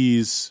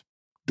sees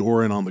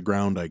Doran on the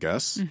ground, I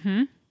guess.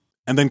 Mm-hmm.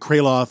 And then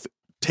Kraloth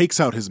takes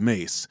out his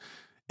mace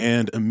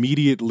and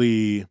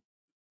immediately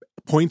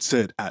points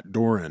it at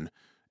Doran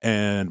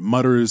and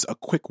mutters a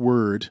quick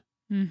word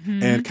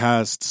and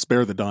casts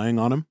Spare the Dying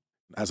on him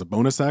as a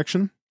bonus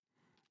action.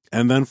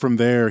 And then from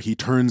there, he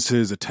turns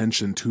his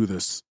attention to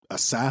this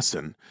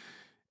assassin,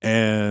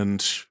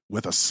 and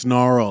with a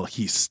snarl,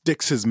 he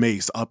sticks his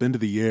mace up into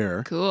the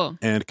air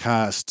and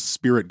casts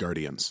Spirit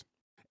Guardians.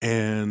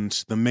 And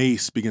the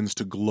mace begins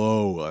to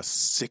glow a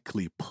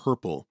sickly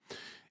purple,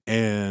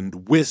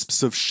 and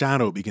wisps of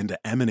shadow begin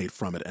to emanate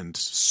from it and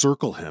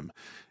circle him.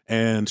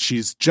 And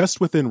she's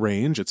just within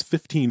range. It's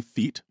 15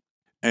 feet.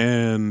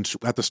 And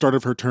at the start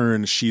of her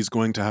turn, she's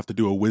going to have to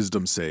do a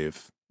wisdom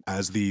save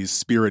as these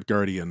Spirit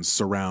Guardians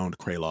surround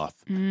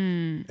Kraloth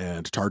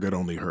and target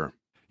only her.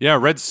 Yeah,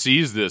 Red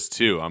sees this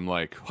too. I'm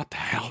like, what the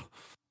hell?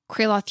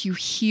 Kraloth, you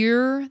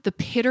hear the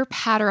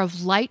pitter-patter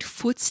of light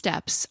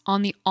footsteps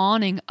on the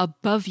awning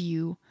above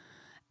you,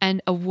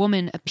 and a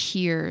woman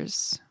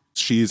appears.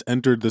 She's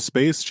entered the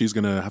space. She's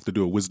going to have to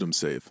do a wisdom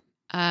save.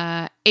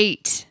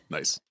 8.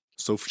 Nice.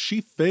 So if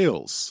she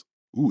fails,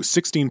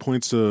 16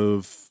 points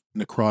of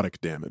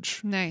necrotic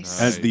damage.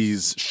 Nice. As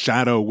these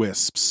shadow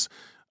wisps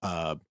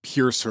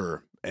pierce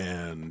her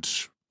and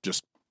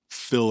just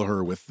fill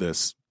her with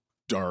this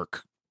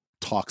dark,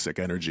 toxic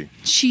energy.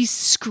 She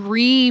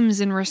screams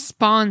in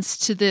response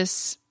to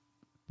this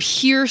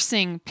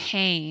piercing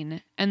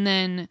pain and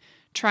then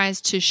tries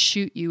to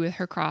shoot you with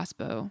her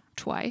crossbow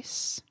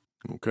twice.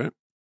 Okay.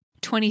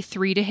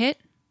 23 to hit.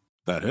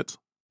 That hits.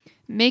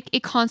 Make a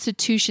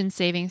Constitution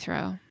saving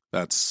throw.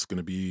 That's going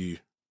to be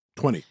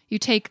 20. You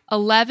take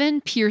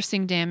 11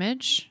 piercing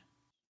damage.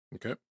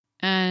 Okay.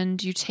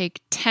 And you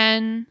take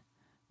 10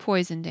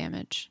 poison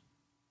damage.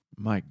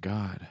 My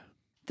God.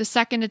 The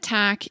second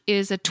attack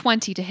is a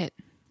 20 to hit.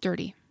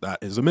 Dirty. That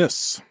is a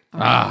miss.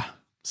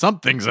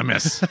 Something's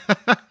amiss.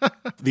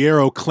 The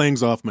arrow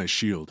clangs off my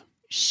shield.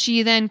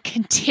 She then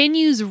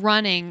continues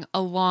running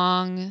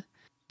along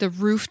the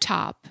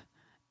rooftop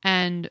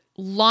and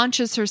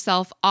launches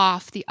herself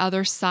off the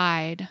other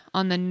side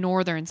on the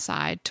northern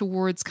side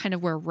towards kind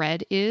of where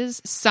Red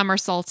is,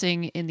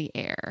 somersaulting in the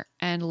air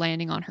and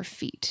landing on her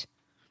feet.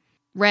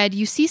 Red,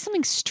 you see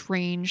something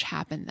strange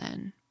happen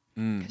then.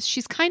 Because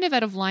she's kind of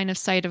out of line of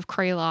sight of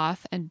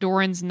Kraloth, and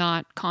Doran's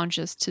not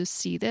conscious to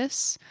see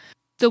this.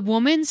 The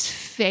woman's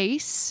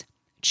face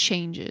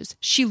changes.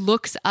 She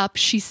looks up.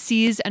 She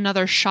sees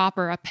another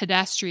shopper, a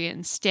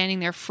pedestrian, standing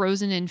there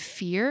frozen in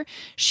fear.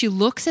 She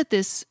looks at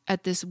this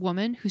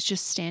woman who's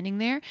just standing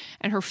there,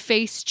 and her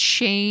face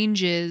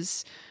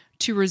changes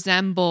to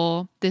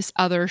resemble this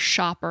other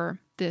shopper,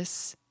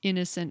 this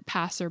innocent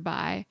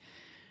passerby.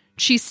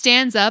 She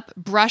stands up,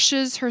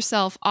 brushes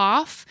herself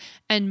off,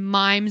 and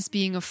mimes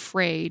being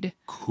afraid.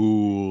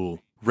 Cool.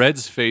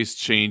 Red's face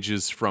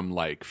changes from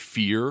like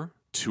fear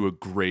to a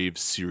grave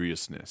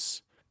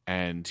seriousness,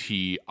 and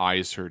he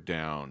eyes her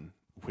down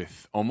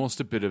with almost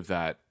a bit of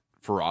that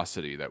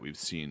ferocity that we've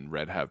seen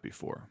Red have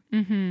before.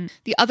 Mm-hmm.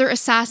 The other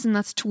assassin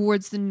that's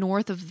towards the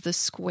north of the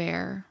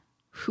square,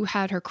 who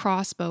had her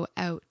crossbow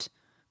out,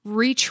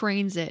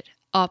 retrains it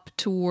up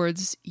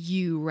towards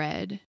you,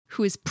 Red,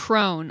 who is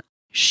prone.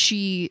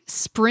 She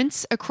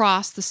sprints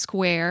across the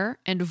square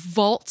and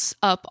vaults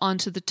up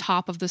onto the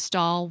top of the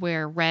stall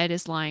where Red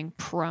is lying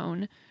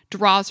prone,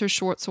 draws her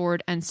short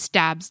sword, and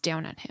stabs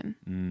down at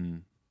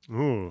him.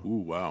 Ooh,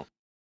 wow.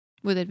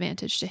 With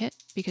advantage to hit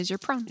because you're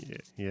prone.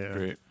 Yeah.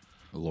 Great.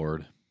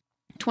 Lord.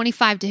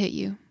 25 to hit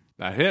you.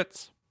 That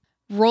hits.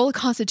 Roll a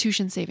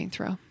Constitution saving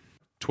throw.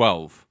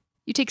 12.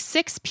 You take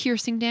 6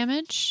 piercing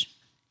damage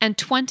and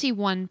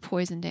 21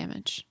 poison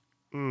damage.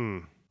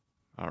 All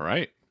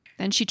right.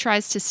 Then she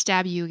tries to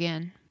stab you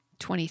again.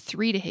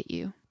 23 to hit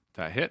you.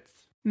 That hits.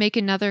 Make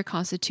another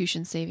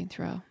Constitution saving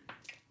throw.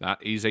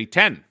 That is a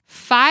 10.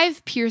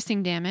 5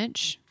 piercing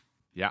damage.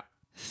 Yeah.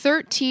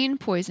 13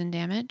 poison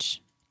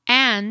damage.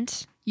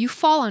 And you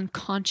fall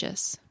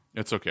unconscious.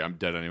 It's okay. I'm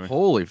dead anyway.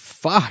 Holy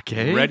fuck,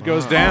 eh? Red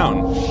goes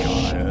down.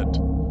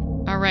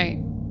 All right.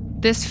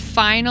 This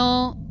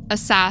final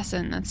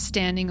assassin that's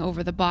standing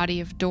over the body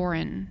of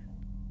Doran,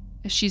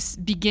 she's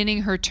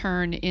beginning her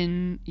turn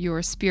in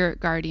your spirit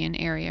guardian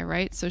area,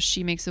 right? So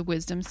she makes a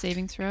wisdom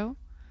saving throw.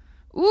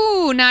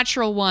 Ooh,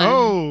 natural 1.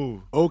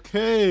 Oh.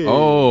 Okay.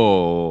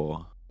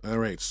 Oh. All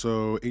right,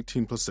 so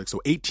 18 plus 6.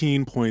 So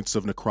 18 points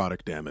of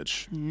necrotic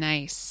damage.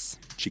 Nice.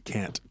 She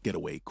can't get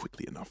away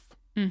quickly enough.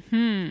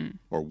 Mm-hmm.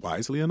 Or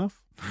wisely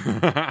enough. She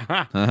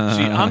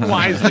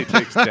unwisely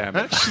takes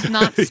damage. She's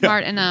not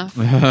smart enough.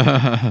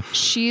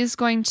 She is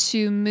going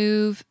to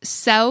move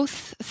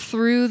south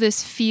through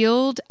this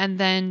field and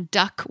then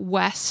duck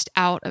west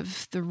out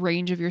of the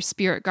range of your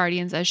spirit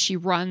guardians as she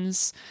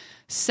runs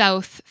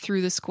south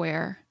through the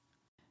square.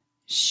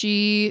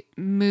 She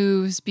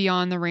moves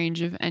beyond the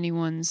range of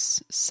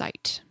anyone's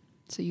sight,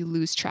 so you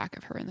lose track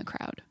of her in the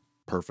crowd.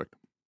 Perfect.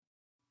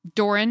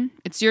 Doran,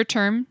 it's your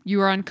turn.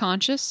 You are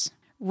unconscious.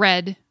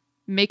 Red,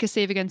 make a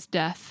save against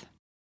death.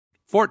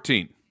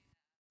 14.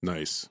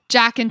 Nice.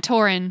 Jack and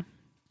Torin.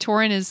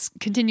 Torin is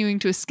continuing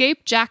to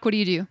escape. Jack, what do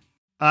you do?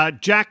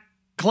 Jack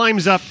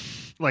climbs up,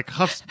 like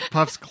huffs,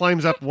 puffs,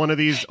 climbs up one of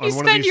these on You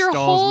one of spend these your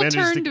stalls. whole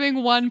manages turn to-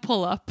 doing one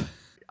pull-up.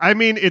 I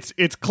mean,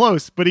 it's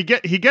close, but he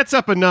gets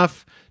up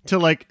enough to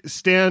like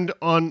stand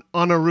on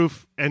a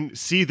roof and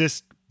see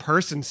this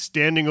person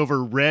standing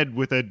over Red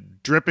with a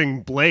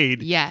dripping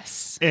blade.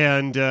 Yes.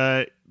 And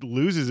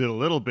loses it a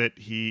little bit.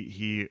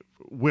 He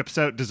whips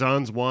out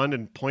Dazan's wand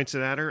and points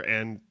it at her,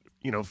 and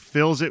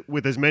fills it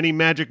with as many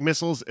magic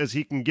missiles as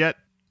he can get.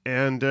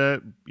 And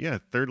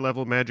 3rd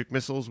level magic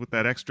missiles with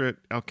that extra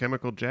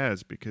alchemical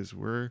jazz, because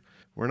we're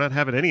not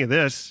having any of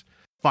this.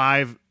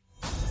 5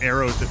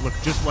 arrows that look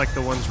just like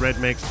the ones Red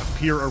makes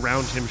appear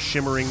around him,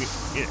 shimmering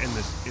in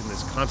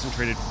this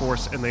concentrated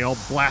force, and they all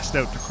blast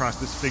out to cross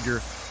this figure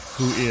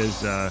who is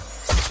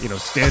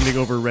standing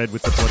over Red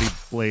with the bloody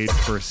blade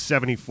for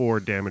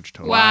 74 damage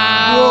total.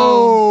 Wow.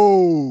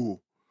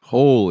 Whoa!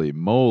 Holy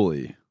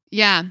moly.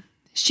 Yeah.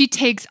 She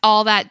takes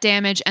all that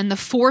damage, and the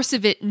force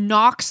of it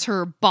knocks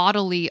her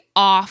bodily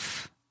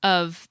off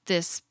of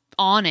this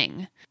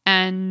awning,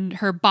 and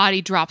her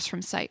body drops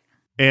from sight.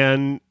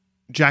 And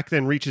Jack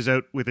then reaches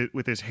out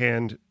with his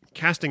hand,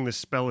 casting this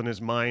spell in his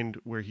mind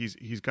where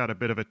he's got a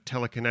bit of a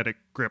telekinetic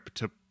grip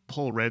to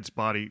pull Red's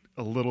body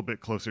a little bit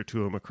closer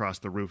to him across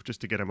the roof,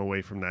 just to get him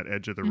away from that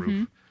edge of the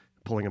roof,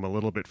 pulling him a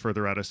little bit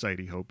further out of sight,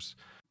 he hopes.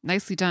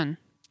 Nicely done.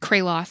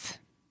 Kraloth,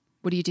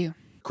 what do you do?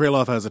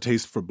 Kraloth has a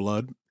taste for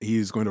blood.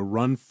 He's going to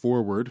run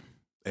forward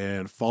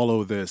and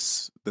follow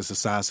this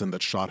assassin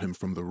that shot him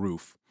from the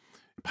roof.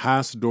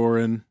 Past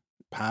Doran,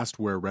 past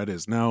where Red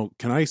is. Now,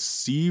 can I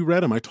see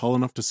Red? Am I tall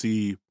enough to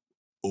see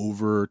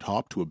over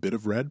top to a bit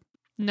of Red?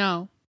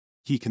 No.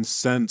 He can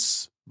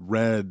sense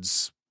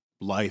Red's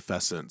life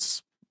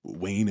essence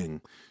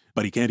waning,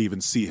 but he can't even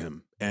see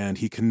him. And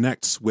he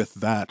connects with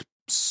that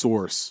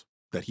source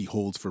that he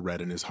holds for Red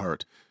in his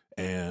heart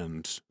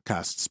and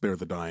casts Spare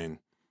the Dying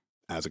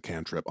as a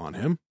cantrip on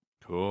him.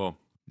 Cool.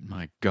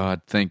 My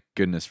God, thank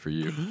goodness for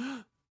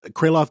you.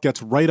 Kraloth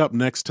gets right up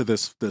next to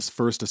this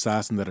first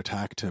assassin that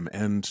attacked him,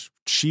 and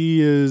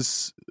she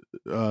is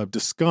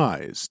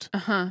disguised.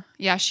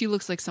 Yeah, she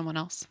looks like someone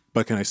else.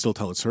 But can I still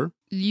tell it's her?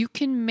 You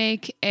can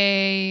make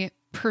a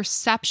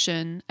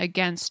perception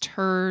against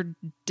her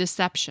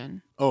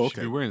deception. Oh, She'd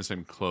okay. be wearing the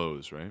same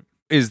clothes, right?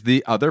 Is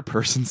the other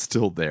person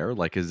still there?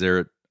 Like, is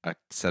there a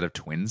set of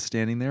twins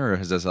standing there, or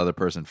has this other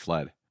person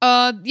fled?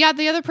 Yeah,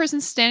 the other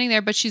person's standing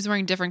there, but she's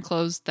wearing different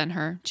clothes than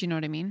her. Do you know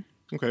what I mean?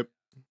 Okay.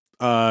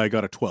 I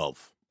got a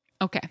 12.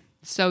 Okay.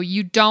 So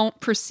you don't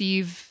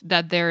perceive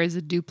that there is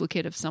a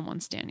duplicate of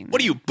someone standing there.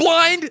 What are you,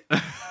 blind?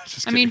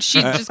 I mean,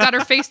 she just got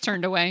her face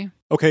turned away.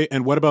 Okay,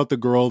 and what about the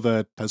girl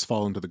that has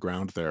fallen to the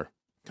ground there?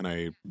 Can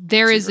I...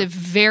 There see is her? a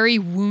very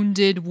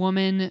wounded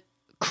woman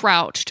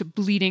crouched,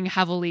 bleeding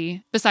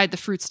heavily beside the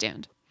fruit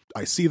stand.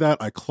 I see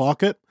that, I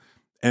clock it,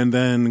 and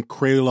then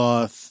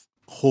Kraloth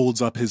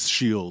holds up his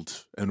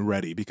shield and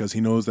ready because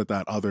he knows that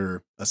that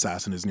other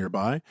assassin is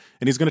nearby,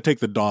 and he's going to take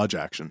the dodge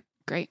action.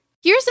 Great.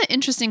 Here's an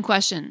interesting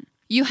question.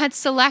 You had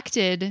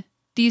selected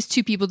these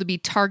two people to be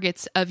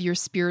targets of your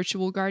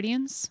spiritual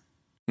guardians.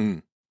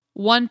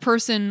 One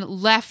person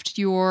left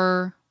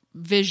your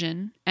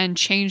vision and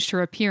changed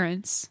her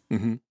appearance.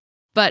 Mm-hmm.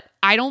 But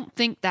I don't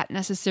think that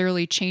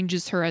necessarily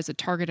changes her as a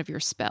target of your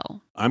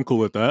spell. I'm cool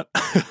with that.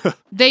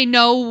 They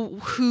know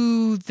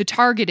who the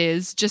target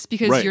is just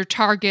because Right. your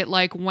target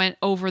like went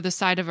over the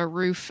side of a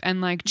roof and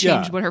like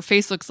changed Yeah. what her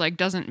face looks like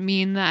doesn't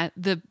mean that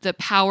the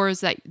powers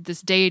that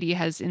this deity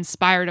has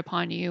inspired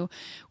upon you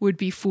would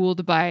be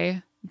fooled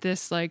by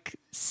this like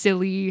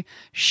silly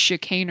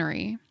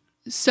chicanery.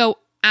 So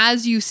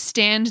as you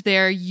stand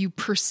there, you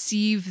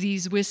perceive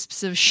these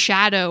wisps of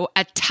shadow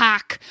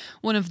attack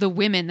one of the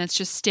women that's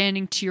just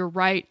standing to your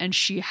right, and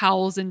she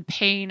howls in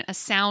pain, a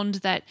sound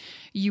that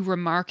you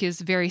remark is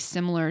very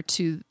similar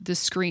to the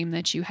scream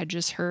that you had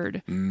just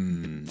heard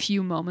a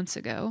few moments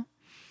ago.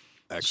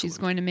 Excellent. She's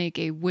going to make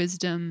a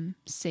wisdom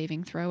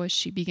saving throw as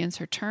she begins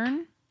her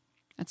turn.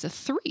 That's a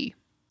 3.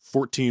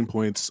 14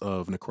 points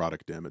of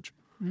necrotic damage.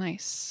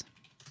 Nice.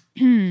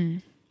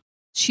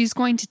 She's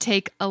going to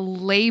take a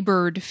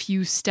labored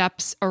few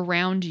steps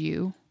around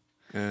you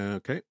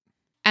Okay.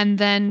 and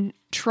then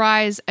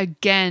tries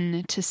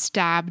again to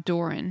stab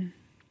Doran,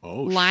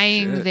 Oh,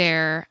 lying shit.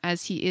 there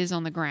as he is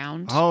on the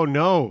ground. Oh,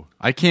 no.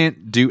 I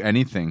can't do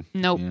anything.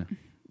 Nope. Yeah.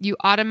 You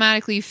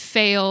automatically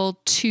fail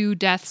 2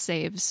 death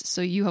saves,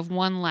 so you have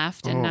 1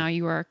 left, and Oh. now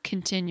you are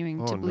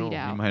continuing to Oh, bleed no.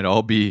 out. We might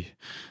all be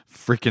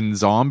freaking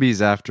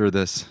zombies after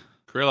this.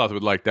 Kraloth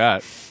would like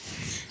that.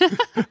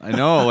 I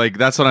know, like,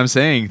 that's what I'm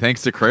saying.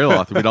 Thanks to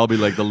Kraloth, we'd all be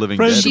like the living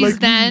Friends, dead. She's like-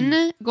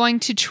 then going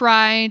to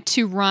try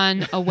to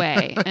run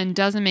away and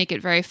doesn't make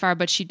it very far,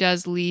 but she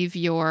does leave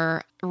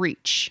your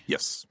reach.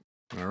 Yes.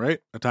 All right.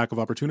 Attack of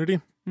opportunity.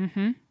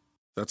 Mm-hmm.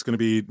 That's going to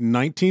be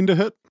 19 to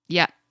hit.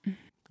 Yeah.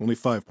 Only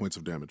 5 points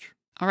of damage.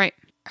 All right.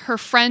 Her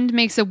friend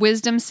makes a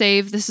wisdom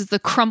save. This is the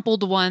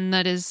crumpled one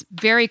that is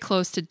very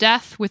close to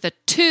death with a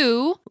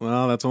 2.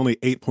 Well, that's only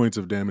 8 points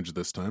of damage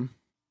this time.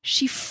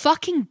 She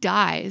fucking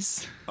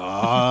dies.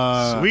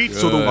 Sweet.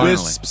 So the Finally.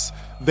 wisps,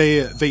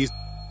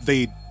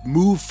 they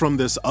move from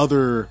this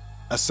other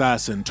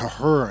assassin to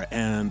her,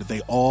 and they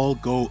all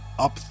go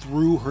up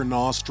through her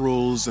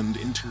nostrils and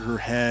into her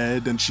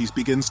head, and she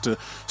begins to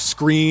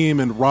scream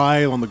and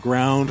writhe on the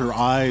ground, her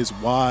eyes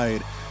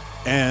wide,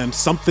 and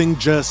something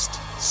just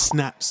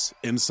snaps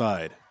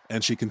inside,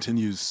 and she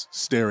continues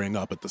staring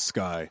up at the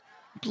sky.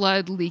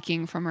 Blood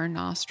leaking from her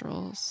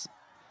nostrils.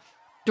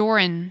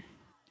 Doran,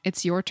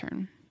 it's your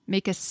turn.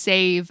 Make a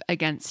save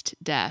against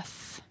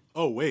death.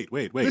 Oh, wait.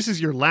 This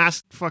is your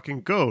last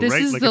fucking go, This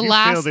right? is Like, the if you fail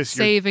last this,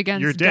 you're- save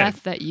against you're dead.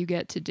 death that you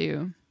get to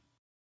do.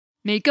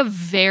 Make a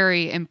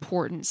very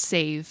important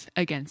save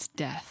against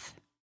death.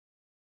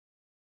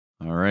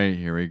 All right,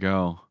 here we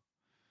go.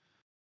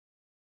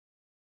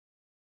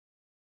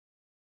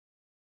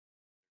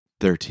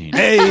 13.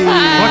 Hey! All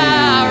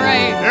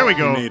right. There we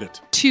go. You made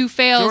it. 2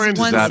 fails, Doran, 1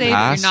 does that save.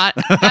 pass? You're not.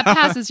 That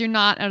passes. You're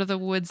not out of the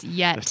woods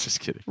yet.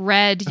 Just kidding.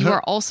 Red, you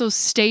are also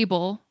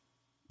stable,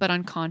 but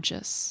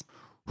unconscious.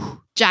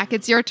 Jack,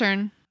 it's your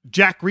turn.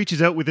 Jack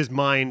reaches out with his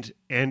mind,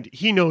 and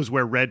he knows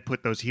where Red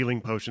put those healing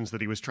potions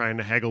that he was trying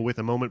to haggle with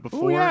a moment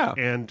before. yeah.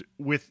 And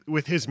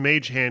with his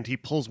mage hand, he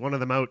pulls one of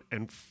them out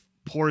and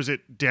pours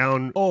it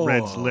down Oh,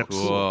 Red's lips.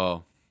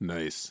 Whoa.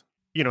 Nice.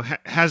 You know,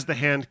 has the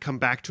hand come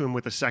back to him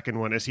with a second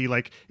one as he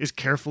like is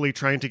carefully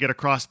trying to get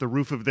across the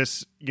roof of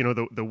this, you know,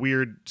 the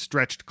weird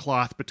stretched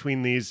cloth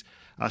between these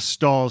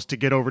stalls to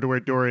get over to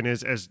where Doran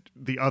is as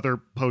the other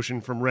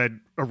potion from Red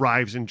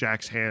arrives in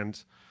Jack's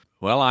hands.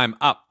 Well, I'm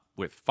up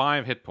with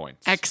 5 hit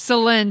points.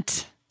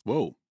 Excellent.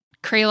 Whoa.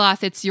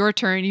 Kraloth, it's your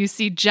turn. You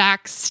see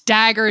Jack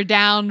stagger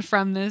down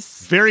from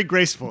this Very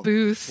graceful.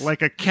 booth.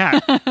 Like a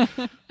cat.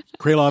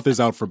 Kraloth is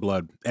out for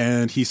blood,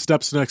 and he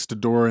steps next to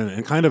Doran,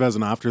 and kind of as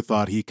an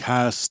afterthought, he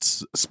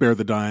casts Spare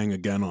the Dying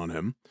again on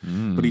him.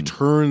 But he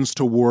turns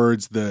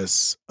towards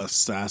this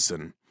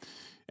assassin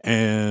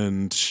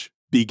and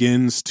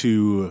begins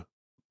to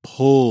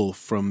pull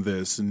from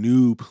this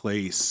new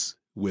place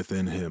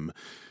within him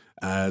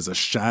as a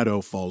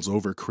shadow falls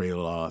over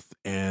Kraloth,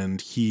 and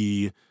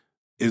he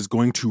is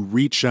going to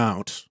reach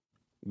out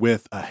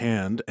with a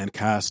hand and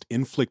cast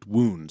Inflict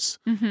Wounds.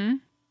 Mm-hmm.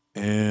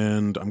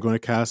 And I'm going to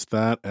cast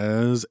that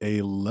as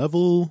a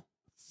level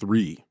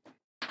 3.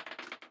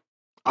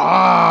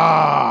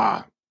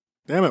 Ah!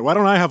 Damn it, why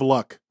don't I have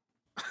luck?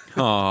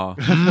 Aw.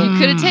 You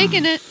could have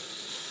taken it.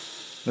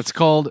 It's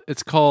called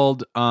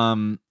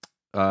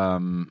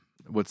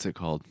what's it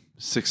called?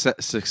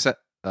 Success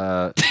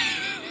Good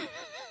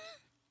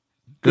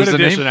there's a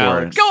name addition, for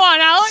Alex. it. Go on,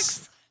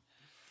 Alex.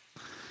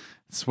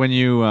 It's when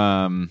you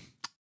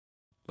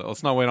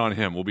Let's not wait on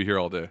him. We'll be here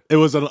all day. It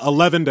was an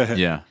 11 to hit.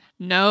 yeah.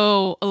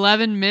 No,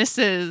 11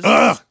 misses.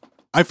 Ugh!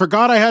 I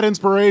forgot I had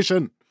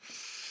inspiration.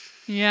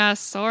 Yeah,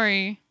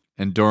 sorry.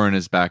 And Doran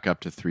is back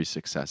up to 3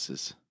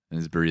 successes and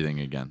is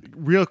breathing again.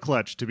 Real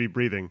clutch to be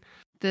breathing.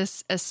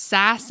 This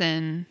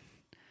assassin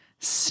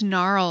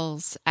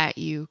snarls at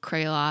you,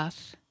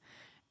 Kraloth,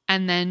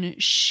 and then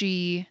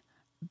she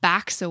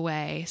backs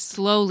away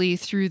slowly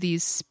through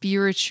these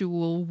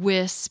spiritual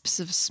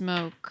wisps of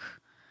smoke.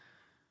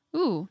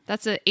 Ooh,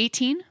 that's a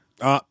 18?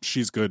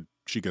 She's good.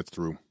 She gets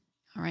through.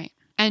 All right.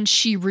 And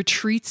she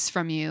retreats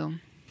from you,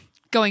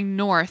 going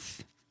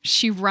north.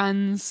 She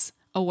runs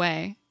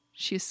away.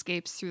 She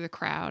escapes through the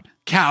crowd.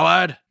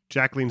 Coward!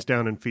 Jack leans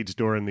down and feeds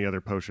Doran the other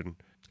potion.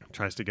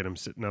 Tries to get him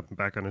sitting up and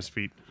back on his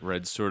feet.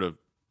 Red sort of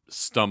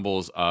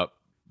stumbles up,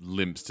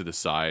 limps to the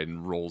side,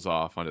 and rolls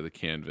off onto the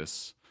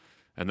canvas,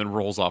 and then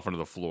rolls off onto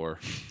the floor,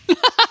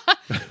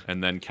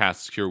 and then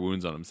casts Cure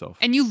Wounds on himself.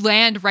 And you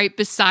land right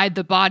beside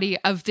the body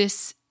of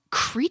this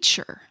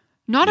creature.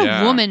 Not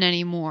Yeah. a woman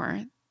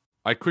anymore.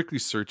 I quickly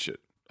search it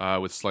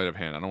with sleight of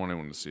hand. I don't want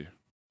anyone to see.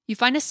 You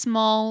find a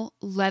small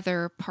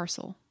leather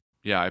parcel.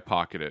 Yeah, I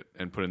pocket it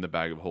and put it in the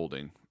bag of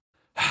holding.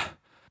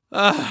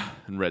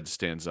 And Red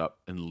stands up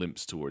and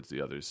limps towards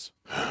the others.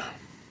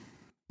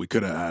 We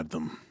could have had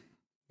them.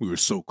 We were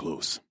so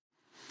close.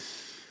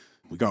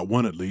 We got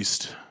one at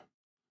least.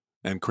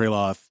 And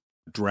Kraloth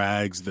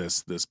drags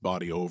this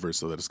body over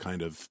so that it's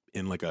kind of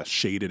in like a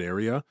shaded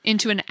area.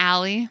 Into an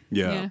alley.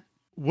 Yeah.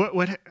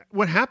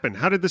 What happened?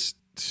 How did this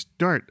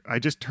start? I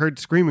just heard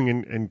screaming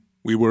and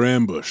We were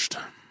ambushed.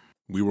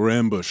 We were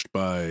ambushed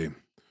by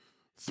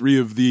 3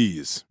 of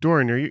these.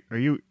 Doran, are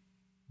you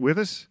with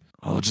us?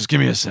 Oh, just give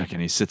me a second.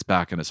 He sits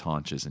back on his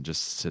haunches and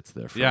just sits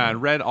there for a Yeah, minute.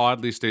 and Red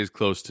oddly stays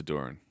close to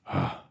Doran.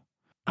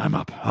 I'm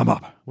up.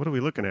 What are we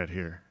looking at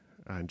here?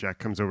 And Jack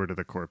comes over to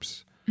the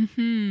corpse.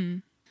 Mm-hmm.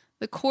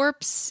 The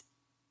corpse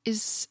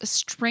is a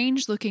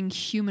strange-looking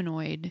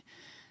humanoid.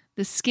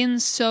 The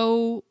skin's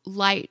so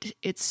light,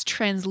 it's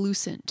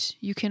translucent.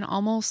 You can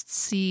almost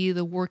see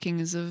the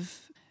workings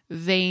of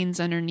veins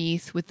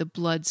underneath with the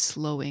blood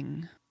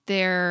slowing.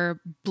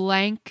 Their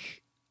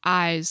blank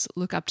eyes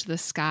look up to the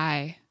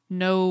sky.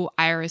 No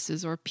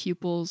irises or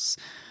pupils.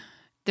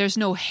 There's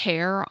no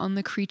hair on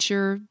the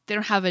creature. They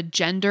don't have a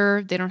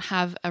gender. They don't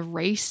have a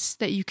race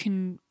that you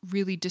can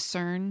really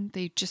discern.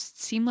 They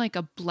just seem like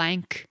a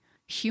blank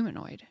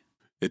humanoid.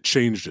 It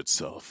changed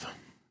itself.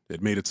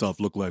 It made itself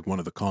look like one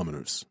of the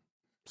commoners.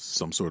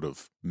 Some sort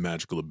of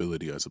magical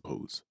ability, I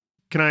suppose.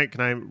 Can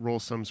I roll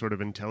some sort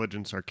of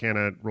intelligence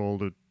arcana roll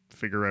to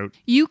figure out?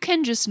 You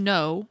can just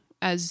know,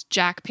 as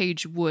Jack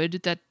Page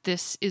would, that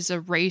this is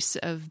a race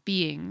of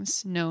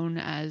beings known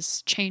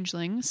as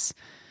changelings.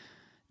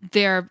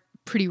 They're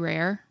pretty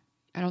rare.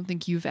 I don't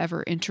think you've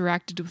ever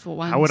interacted with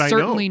one. How would I know?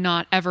 Certainly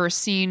not ever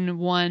seen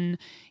one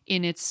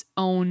in its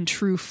own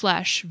true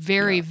flesh.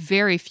 Very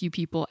few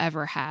people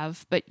ever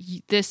have. But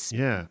this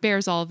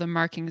bears all the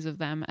markings of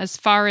them. As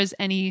far as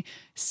any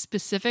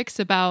specifics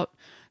about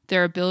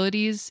their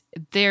abilities,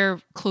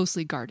 they're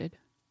closely guarded.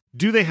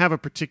 Do they have a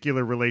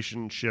particular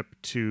relationship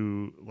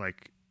to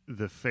like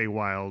the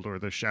Feywild or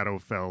the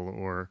Shadowfell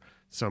or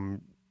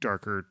some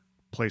darker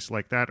place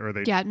like that? Or are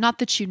they? Yeah, not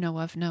that you know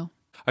of, no.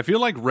 I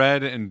feel like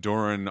Red and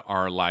Doran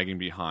are lagging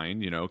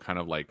behind, kind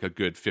of like a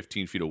good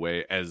 15 feet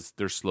away as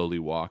they're slowly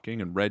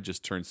walking. And Red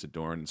just turns to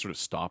Doran and sort of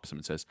stops him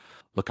and says,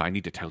 "Look, I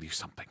need to tell you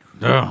something.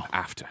 Oh.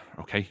 After,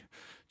 okay?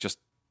 Just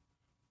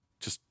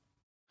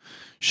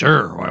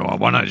Sure.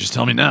 Why not just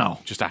tell me now?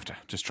 Just after.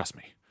 Just trust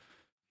me."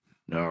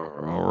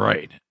 All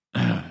right.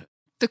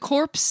 The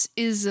corpse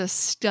is a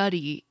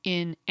study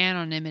in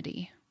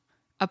anonymity.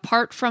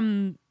 Apart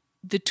from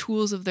the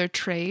tools of their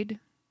trade,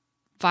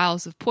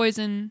 vials of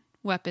poison,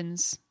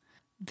 weapons,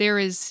 there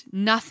is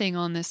nothing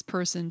on this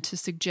person to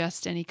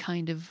suggest any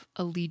kind of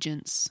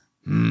allegiance.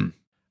 I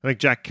think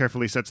Jack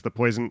carefully sets the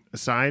poison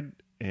aside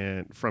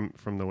and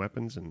from the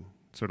weapons and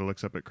sort of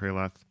looks up at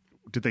Kraloth.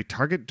 Did they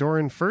target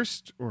Doran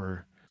first,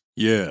 or?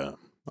 Yeah,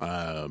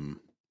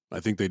 I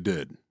think they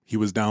did. He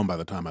was down by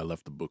the time I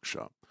left the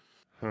bookshop.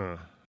 Huh.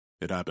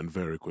 It happened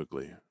very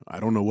quickly. I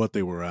don't know what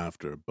they were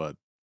after, but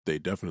they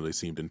definitely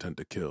seemed intent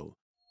to kill.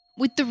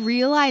 With the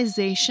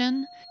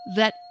realization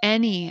that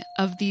any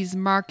of these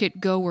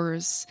market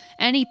goers,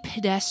 any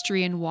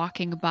pedestrian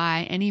walking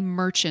by, any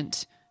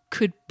merchant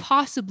could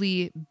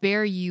possibly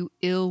bear you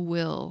ill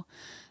will,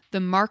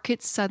 the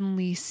market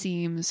suddenly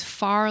seems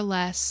far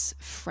less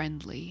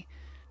friendly.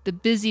 The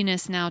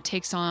busyness now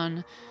takes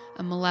on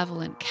a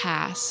malevolent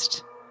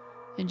cast,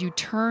 and you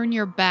turn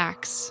your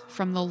backs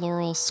from the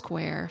Laurel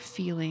Square,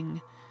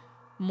 feeling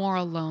more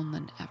alone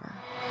than ever.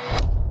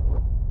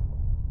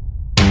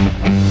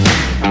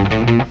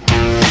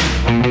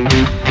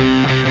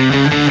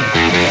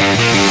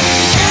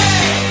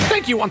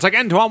 Thank you once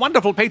again to our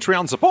wonderful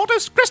Patreon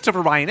supporters,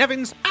 Christopher Ryan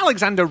Evans,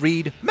 Alexander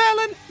Reed,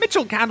 Merlin,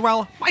 Mitchell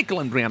Cadwell,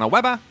 Michael and Brianna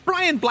Weber,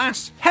 Brian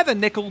Blass, Heather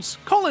Nichols,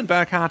 Colin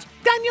Burkhart,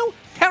 Daniel,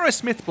 Kara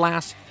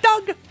Smith-Blass,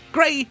 Doug,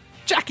 Gray,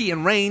 Jackie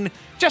and Rain,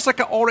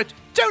 Jessica Orrit,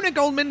 Jonah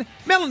Goldman,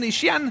 Melanie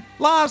Xian,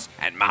 Lars,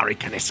 and Mari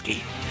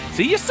Kaniski.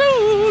 See you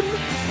soon!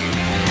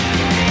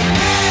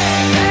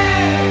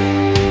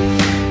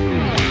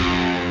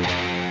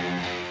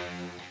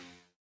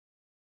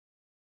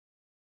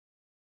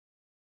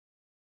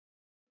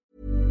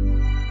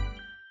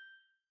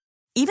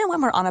 Even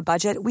when we're on a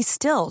budget, we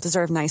still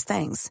deserve nice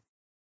things.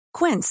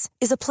 Quince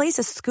is a place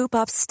to scoop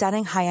up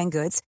stunning high-end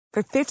goods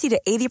for 50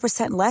 to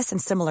 80% less than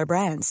similar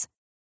brands.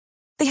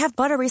 They have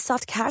buttery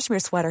soft cashmere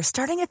sweaters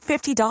starting at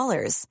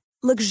 $50,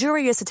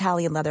 luxurious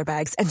Italian leather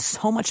bags, and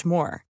so much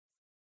more.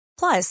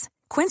 Plus,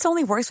 Quince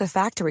only works with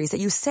factories that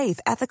use safe,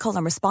 ethical,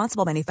 and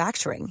responsible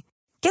manufacturing.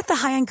 Get the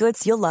high-end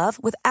goods you'll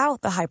love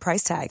without the high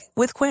price tag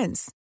with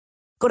Quince.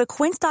 Go to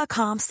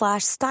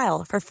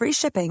quince.com/style for free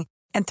shipping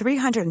and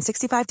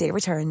 365-day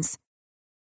returns.